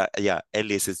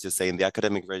Elias is just saying the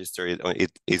academic register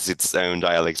it is its own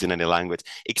dialects in any language.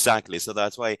 Exactly. So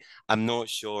that's why I'm not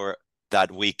sure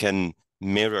that we can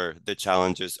mirror the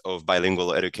challenges of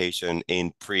bilingual education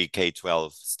in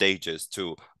pre-K-12 stages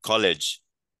to college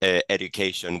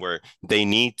education, where they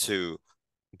need to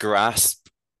grasp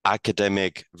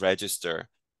academic register.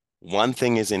 One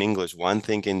thing is in English, one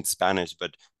thing in Spanish,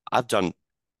 but I've done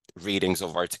readings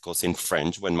of articles in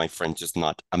French when my French is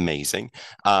not amazing.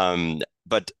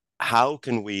 But how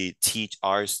can we teach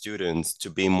our students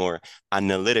to be more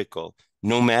analytical,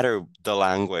 no matter the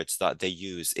language that they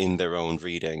use in their own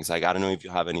readings? Like, I don't know if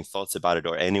you have any thoughts about it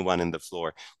or anyone in the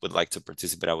floor would like to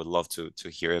participate. I would love to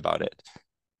hear about it.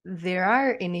 There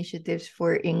are initiatives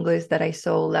for English that I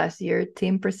saw last year.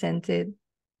 Tim presented.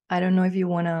 I don't know if you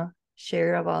want to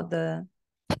share about the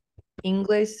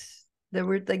English. There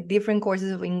were like different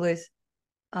courses of English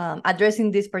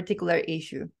addressing this particular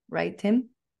issue, right, Tim?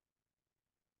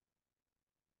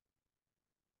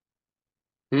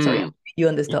 Sorry, you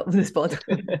on the spot.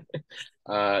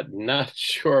 Not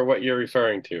sure what you're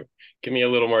referring to. Give me a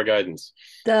little more guidance.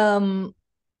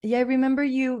 Yeah, I remember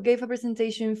you gave a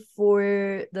presentation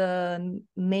for the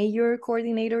major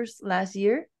coordinators last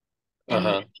year.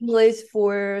 English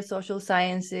for social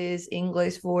sciences,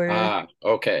 English for...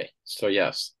 okay. So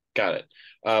yes, got it.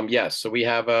 Yes, so we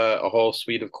have a whole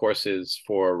suite of courses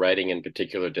for writing in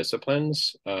particular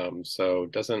disciplines. So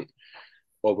it doesn't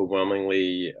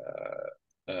overwhelmingly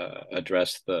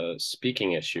address the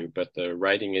speaking issue, but the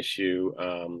writing issue,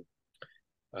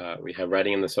 we have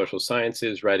writing in the social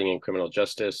sciences, writing in criminal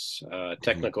justice,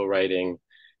 technical writing,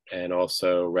 and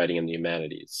also writing in the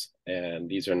humanities. And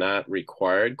these are not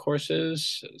required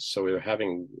courses, so we were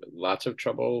having lots of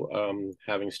trouble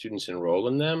having students enroll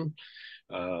in them.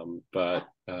 But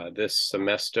this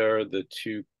semester, the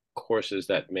two courses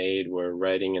that made were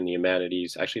writing in the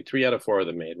humanities. Actually, 3 out of 4 of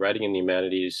them made. Writing in the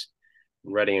humanities,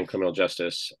 writing in criminal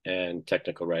justice, and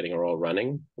technical writing are all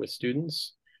running with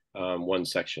students, one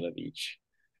section of each.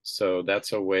 So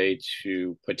that's a way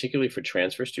to, particularly for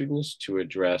transfer students, to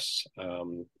address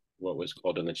what was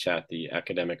called in the chat the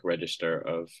academic register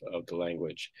of the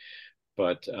language,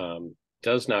 but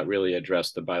does not really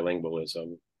address the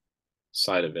bilingualism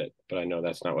side of it. But I know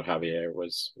that's not what Javier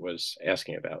was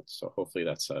asking about. So hopefully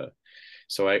that's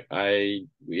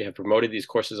we have promoted these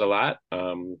courses a lot.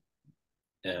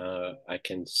 I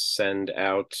can send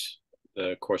out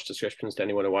the course descriptions to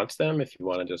anyone who wants them. If you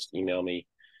want to just email me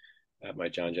at my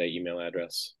John J email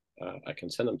address, I can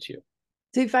send them to you.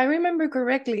 So if I remember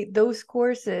correctly, those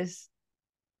courses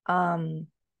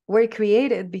were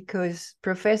created because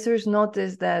professors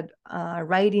noticed that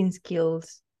writing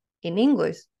skills in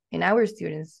English in our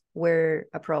students were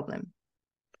a problem.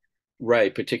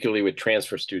 Right, particularly with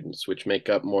transfer students, which make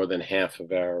up more than half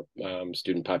of our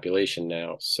student population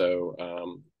now. So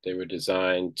they were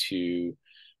designed to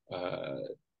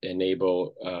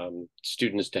enable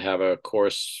students to have a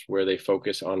course where they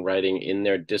focus on writing in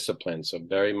their discipline. So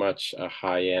very much a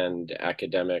high-end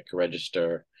academic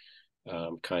register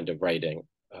kind of writing,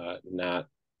 not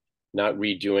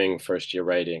redoing first-year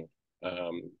writing,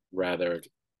 rather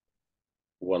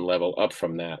one level up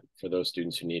from that for those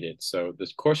students who need it. So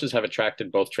the courses have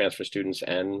attracted both transfer students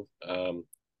and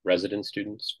resident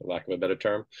students, for lack of a better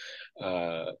term.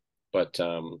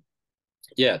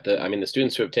 Yeah, the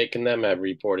students who have taken them have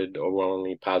reported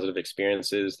overwhelmingly positive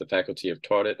experiences. The faculty who have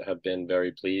taught it have been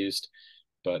very pleased,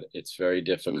 but it's very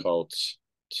difficult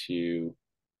to,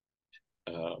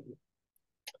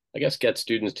 I guess, get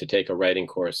students to take a writing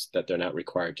course that they're not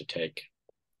required to take.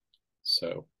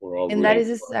 So we're all... And that is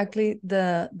exactly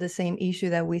the same issue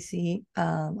that we see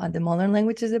at the Modern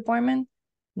Languages Department.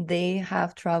 they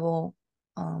have trouble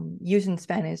using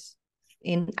Spanish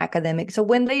in academic. So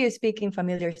when they speak in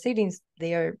familiar settings,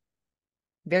 they are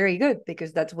very good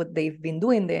because that's what they've been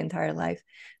doing their entire life.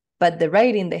 But the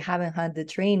writing, they haven't had the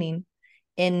training.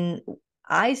 And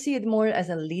I see it more as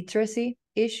a literacy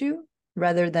issue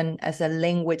rather than as a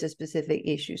language specific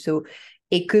issue. So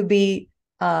it could be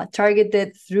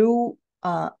targeted through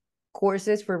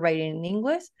courses for writing in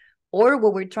English, or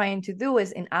what we're trying to do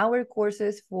is in our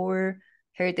courses for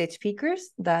heritage speakers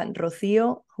that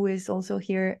Rocio, who is also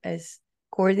here, is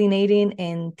coordinating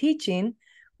and teaching,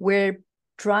 we're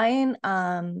trying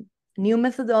new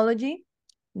methodology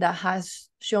that has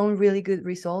shown really good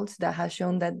results, that has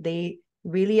shown that they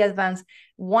really advance.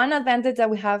 One advantage that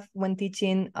we have when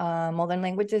teaching modern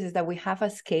languages is that we have a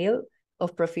scale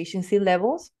of proficiency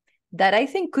levels that I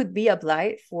think could be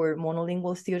applied for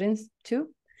monolingual students too.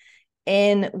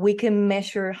 And we can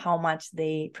measure how much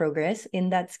they progress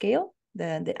in that scale,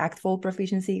 the ACTFL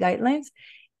proficiency guidelines.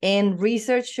 And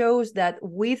research shows that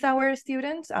with our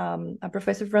students, a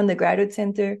professor from the Graduate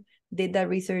Center did that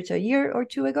research a year or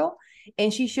two ago,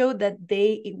 and she showed that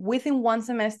they, within one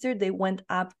semester, they went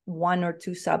up 1 or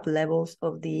 2 sub-levels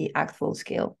of the ACTFL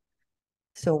scale.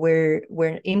 So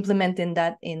we're implementing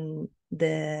that in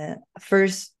the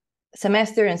first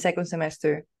semester and second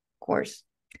semester course.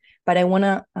 But I want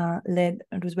to let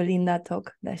Roosbelinda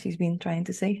talk that she's been trying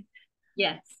to say.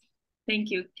 Yes, thank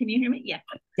you. Can you hear me? Yeah.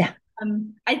 Yeah.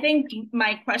 I think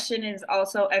my question is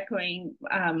also echoing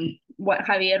what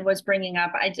Javier was bringing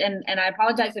up. And I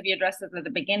apologize if you addressed this at the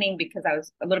beginning because I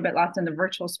was a little bit lost in the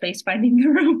virtual space finding the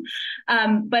room.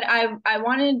 But I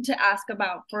wanted to ask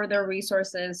about further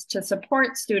resources to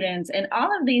support students and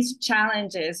all of these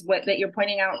challenges that you're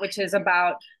pointing out, which is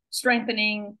about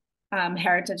strengthening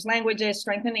heritage languages,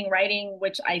 strengthening writing,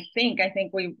 which I think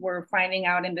we were finding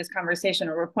out in this conversation,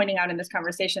 or we're pointing out in this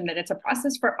conversation, that it's a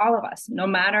process for all of us, no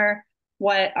matter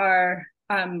what our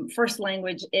first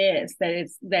language is, that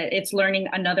it's learning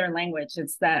another language.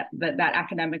 It's that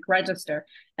academic register.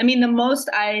 I mean, the most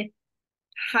I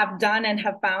have done and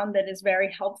have found that is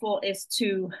very helpful is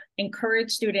to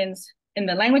encourage students in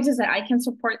the languages that I can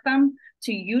support them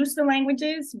to use the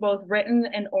languages, both written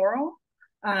and oral,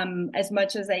 as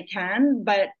much as I can,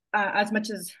 but as much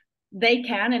as they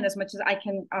can and as much as I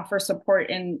can offer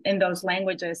support in those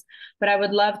languages. But I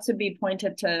would love to be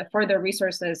pointed to further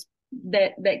resources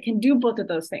that can do both of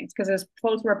those things, because as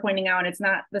folks were pointing out, it's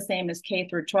not the same as K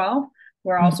through 12.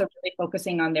 We're also really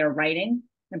focusing on their writing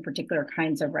and particular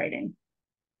kinds of writing.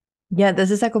 Yeah,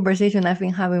 this is a conversation I've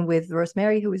been having with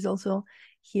Rosemary, who is also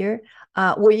here.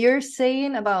 What you're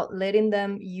saying about letting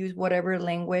them use whatever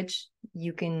language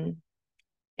you can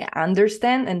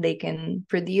understand and they can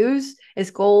produce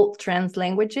is called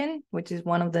translanguaging, which is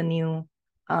one of the new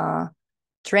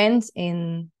trends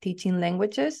in teaching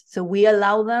languages. So we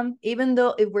allow them, even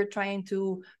though if we're trying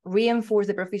to reinforce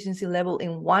the proficiency level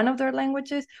in one of their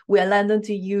languages, we allow them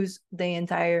to use the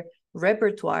entire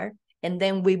repertoire, and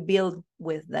then we build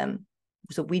with them.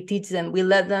 So we teach them,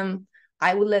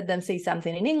 I would let them say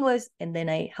something in English, and then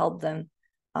I help them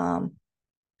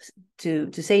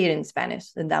to say it in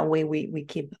Spanish, and that way we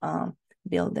keep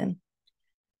building.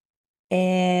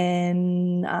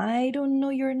 And I don't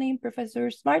know your name, Professor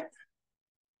Smart.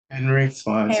 Henry, it's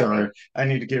fine. Sorry, I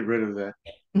need to get rid of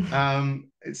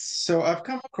that. So I've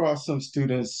come across some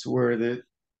students where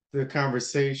the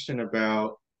conversation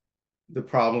about the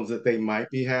problems that they might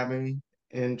be having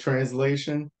in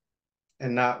translation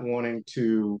and not wanting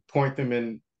to point them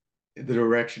in the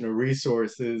direction of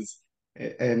resources,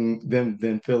 and them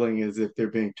then feeling as if they're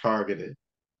being targeted.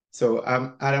 So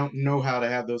I don't know how to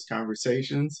have those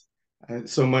conversations,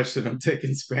 so much that I'm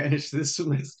taking Spanish this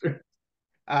semester.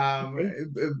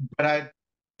 But I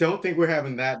don't think we're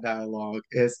having that dialogue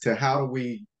as to how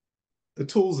do the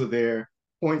tools are there,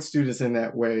 point students in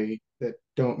that way that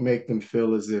don't make them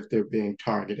feel as if they're being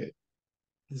targeted.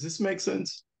 Does this make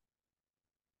sense?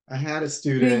 I had a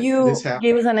student. This happened.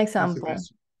 Give us an example.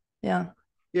 Yeah,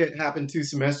 it happened 2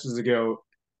 semesters ago.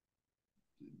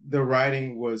 The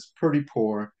writing was pretty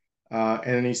poor,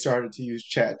 and he started to use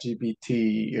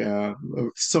ChatGPT,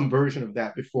 some version of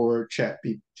that before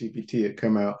ChatGPT had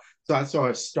come out. So I saw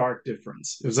a stark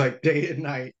difference. It was like day and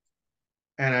night.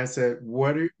 And I said,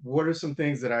 what are some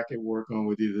things that I could work on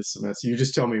with you this semester? You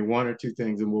just tell me 1 or 2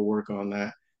 things and we'll work on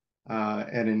that.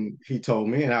 And then he told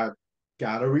me, and I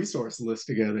got a resource list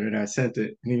together and I sent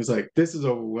it. And he was like, this is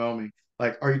overwhelming.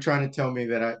 Like, are you trying to tell me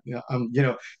that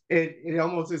it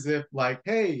almost as if like,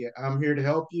 hey, I'm here to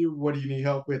help you. What do you need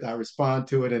help with? I respond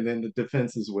to it. And then the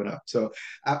defenses went up. So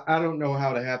I don't know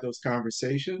how to have those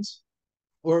conversations,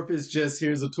 or if it's just,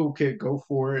 here's a toolkit, go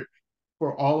for it.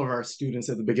 for all of our students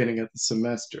at the beginning of the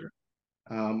semester.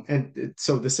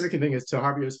 So the second thing is, to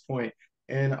Javier's point,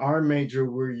 in our major,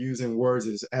 we're using words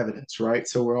as evidence, right?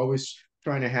 So we're always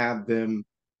trying to have them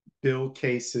build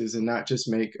cases and not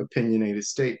just make opinionated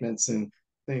statements and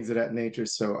things of that nature.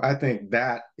 So I think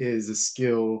that is a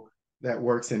skill that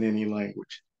works in any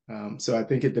language. So I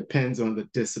think it depends on the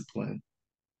discipline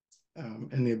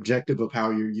and the objective of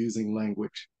how you're using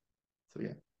language. So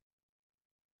yeah.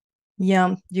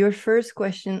 Yeah, your first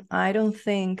question, I don't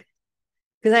think,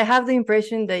 because I have the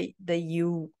impression that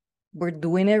you were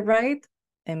doing it right,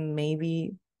 and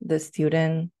maybe the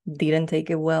student didn't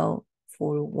take it well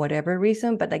for whatever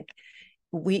reason, but like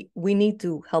we need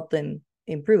to help them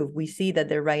improve. We see that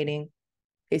their writing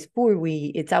is poor.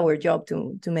 It's our job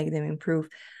to make them improve.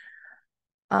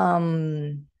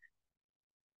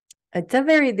 It's a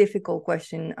very difficult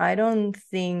question. I don't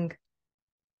think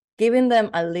giving them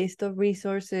a list of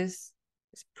resources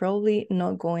is probably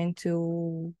not going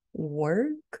to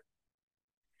work.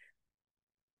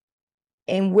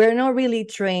 And we're not really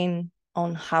trained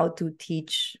on how to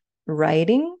teach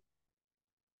writing,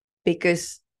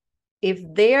 because if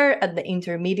they're at the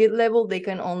intermediate level, they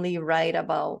can only write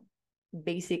about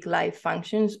basic life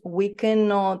functions. We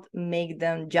cannot make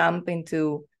them jump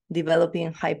into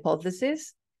developing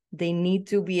hypotheses. They need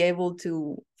to be able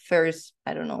to first,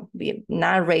 I don't know,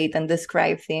 narrate and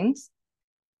describe things.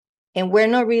 And we're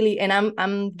not really, and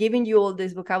I'm giving you all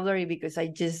this vocabulary because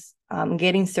I'm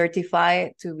getting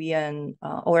certified to be an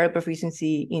oral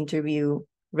proficiency interview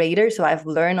rater. So I've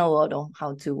learned a lot on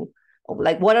how to,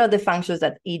 like, what are the functions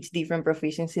at each different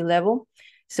proficiency level.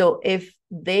 So if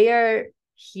they are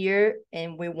here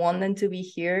and we want them to be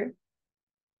here,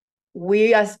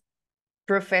 we as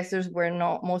professors,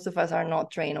 most of us are not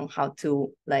trained on how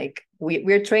to, like,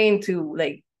 we're trained to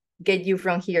like get you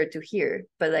from here to here.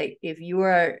 But like, if you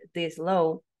are this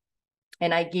low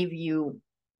and I give you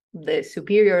the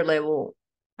superior level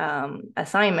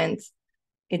assignments,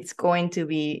 it's going to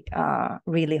be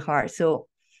really hard. So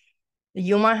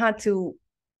you might have to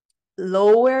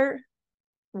lower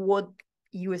what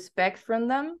you expect from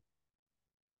them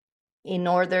in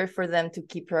order for them to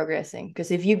keep progressing.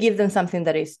 Because if you give them something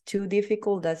that is too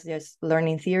difficult, that's just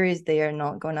learning theories, they're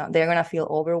gonna feel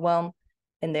overwhelmed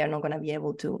and they're not gonna be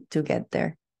able to get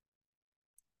there.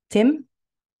 Tim?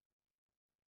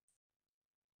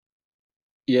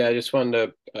 Yeah, I just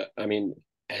wanted to,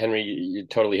 Henry, you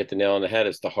totally hit the nail on the head.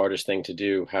 It's the hardest thing to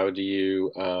do. How do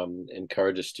you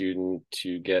encourage a student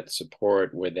to get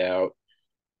support without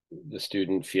the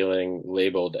student feeling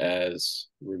labeled as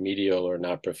remedial or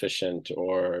not proficient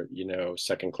or,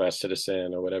 second-class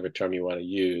citizen or whatever term you want to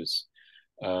use?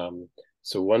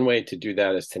 So one way to do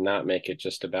that is to not make it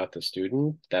just about the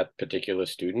student, that particular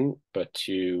student, but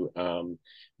to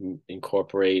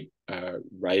incorporate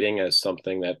writing as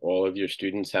something that all of your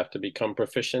students have to become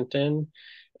proficient in,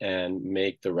 and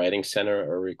make the Writing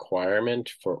Center a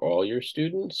requirement for all your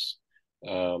students.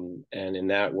 And in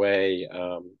that way,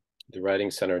 the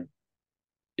Writing Center,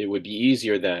 it would be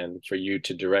easier then for you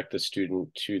to direct the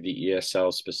student to the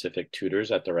ESL specific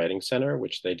tutors at the Writing Center,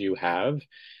 which they do have,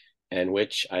 and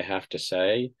which I have to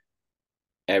say,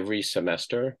 every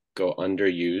semester go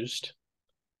underused.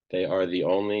 They are the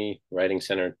only Writing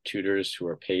Center tutors who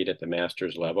are paid at the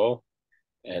master's level,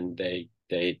 and they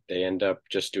end up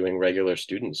just doing regular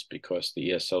students because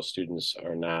the ESL students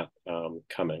are not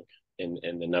coming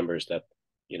in the numbers that,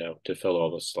 to fill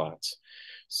all the slots.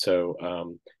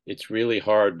 So it's really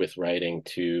hard with writing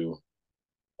to,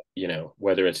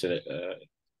 whether it's a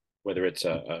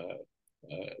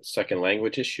second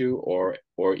language issue or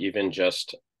even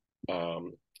just a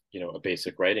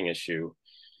basic writing issue,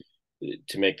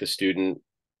 to make the student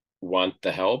want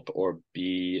the help or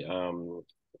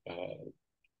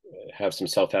have some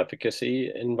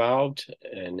self-efficacy involved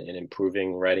in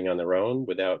improving writing on their own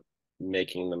without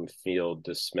making them feel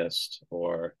dismissed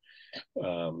or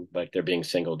like they're being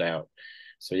singled out.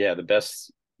 So yeah, the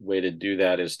best way to do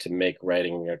that is to make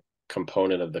writing a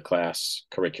component of the class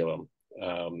curriculum,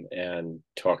 and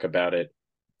talk about it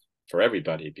for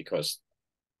everybody, because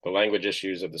the language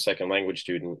issues of the second language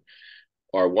student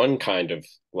are one kind of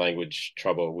language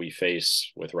trouble we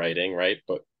face with writing, right?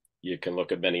 But you can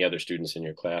look at many other students in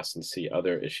your class and see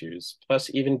other issues.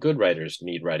 Plus, even good writers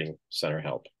need Writing Center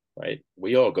help, right?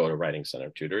 We all go to Writing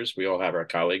Center tutors. We all have our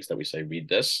colleagues that we say, read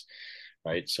this,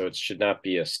 right? So it should not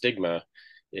be a stigma.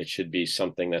 It should be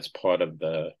something that's part of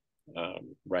the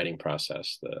writing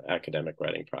process, the academic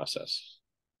writing process.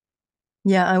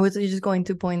 Yeah, I was just going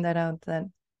to point that out, that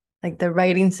like the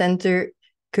Writing Center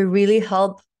could really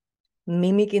help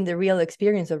mimicking the real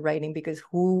experience of writing, because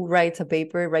who writes a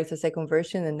paper, writes a second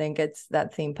version, and then gets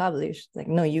that thing published? Like,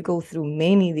 no, you go through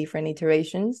many different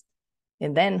iterations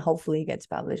and then hopefully it gets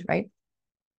published, right?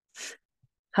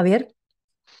 Javier?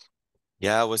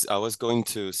 Yeah, I was going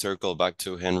to circle back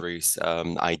to Henry's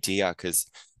idea, because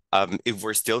if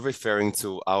we're still referring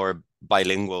to our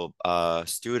bilingual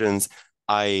students,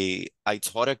 I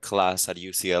taught a class at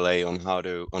UCLA on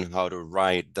how to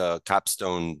write the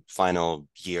capstone final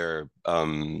year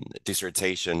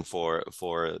dissertation for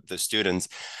the students,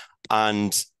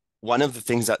 and one of the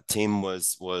things that Tim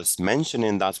was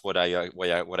mentioning, that's what I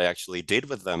actually did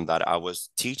with them, that I was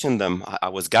teaching them, I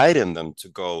was guiding them to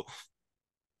go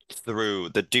through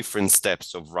the different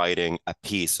steps of writing a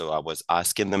piece. So I was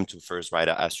asking them to first write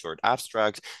a short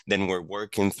abstract, then we're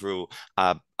working through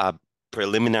a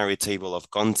preliminary table of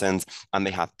contents, and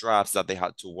they have drafts that they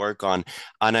had to work on.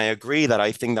 And I agree that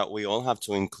I think that we all have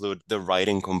to include the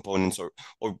writing components, or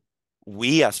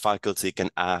we as faculty can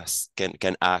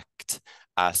act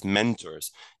as mentors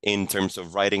in terms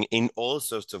of writing in all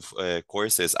sorts of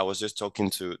courses. I was just talking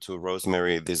to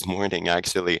Rosemary this morning,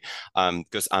 actually,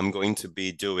 because I'm going to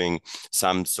be doing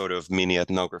some sort of mini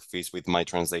ethnographies with my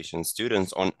translation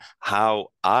students on how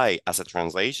I, as a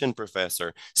translation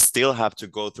professor, still have to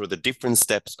go through the different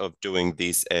steps of doing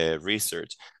this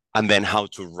research, and then how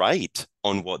to write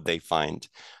on what they find.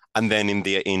 And then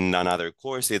in another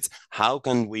course, it's how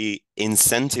can we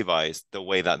incentivize the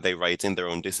way that they write in their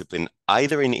own discipline,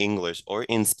 either in English or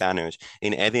in Spanish,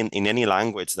 in any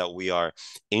language that we are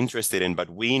interested in, but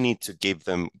we need to give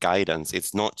them guidance.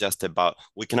 It's not just about,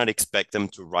 we cannot expect them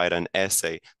to write an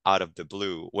essay out of the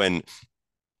blue when,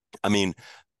 I mean,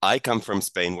 I come from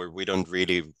Spain, where we don't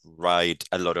really write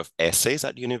a lot of essays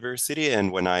at university.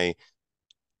 And when I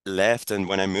left and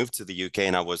when I moved to the UK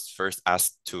and I was first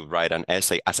asked to write an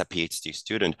essay as a PhD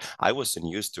student, I wasn't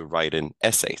used to writing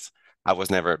essays. I was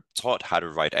never taught how to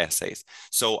write essays.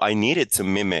 So I needed to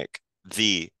mimic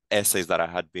the essays that I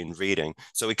had been reading.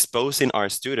 So exposing our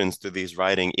students to this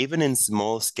writing, even in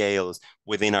small scales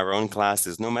within our own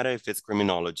classes, no matter if it's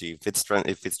criminology, if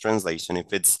it's translation,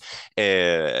 if it's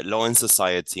law and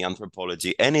society,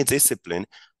 anthropology, any discipline,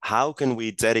 how can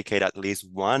we dedicate at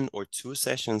least 1 or 2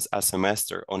 sessions a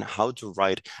semester on how to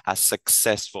write a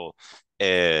successful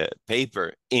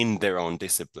paper in their own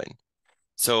discipline?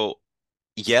 So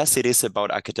yes, it is about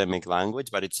academic language,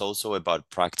 but it's also about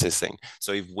practicing.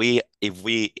 So if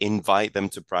we invite them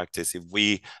to practice, if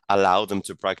we allow them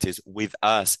to practice with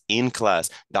us in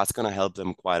class, that's going to help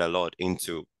them quite a lot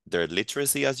into their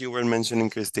literacy, as you were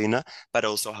mentioning, Cristina, but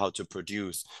also how to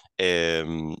produce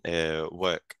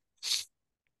work.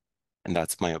 And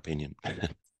that's my opinion.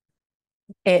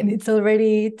 And it's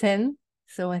already 10,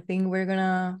 so I think we're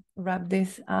gonna wrap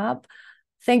this up.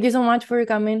 Thank you so much for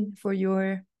coming, for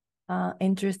your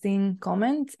interesting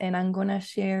comments, and I'm gonna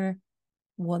share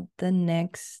what the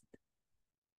next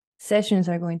sessions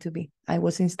are going to be. I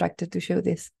was instructed to show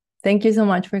this. Thank you so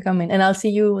much for coming, and I'll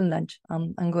see you in lunch.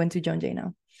 I'm going to John Jay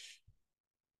now.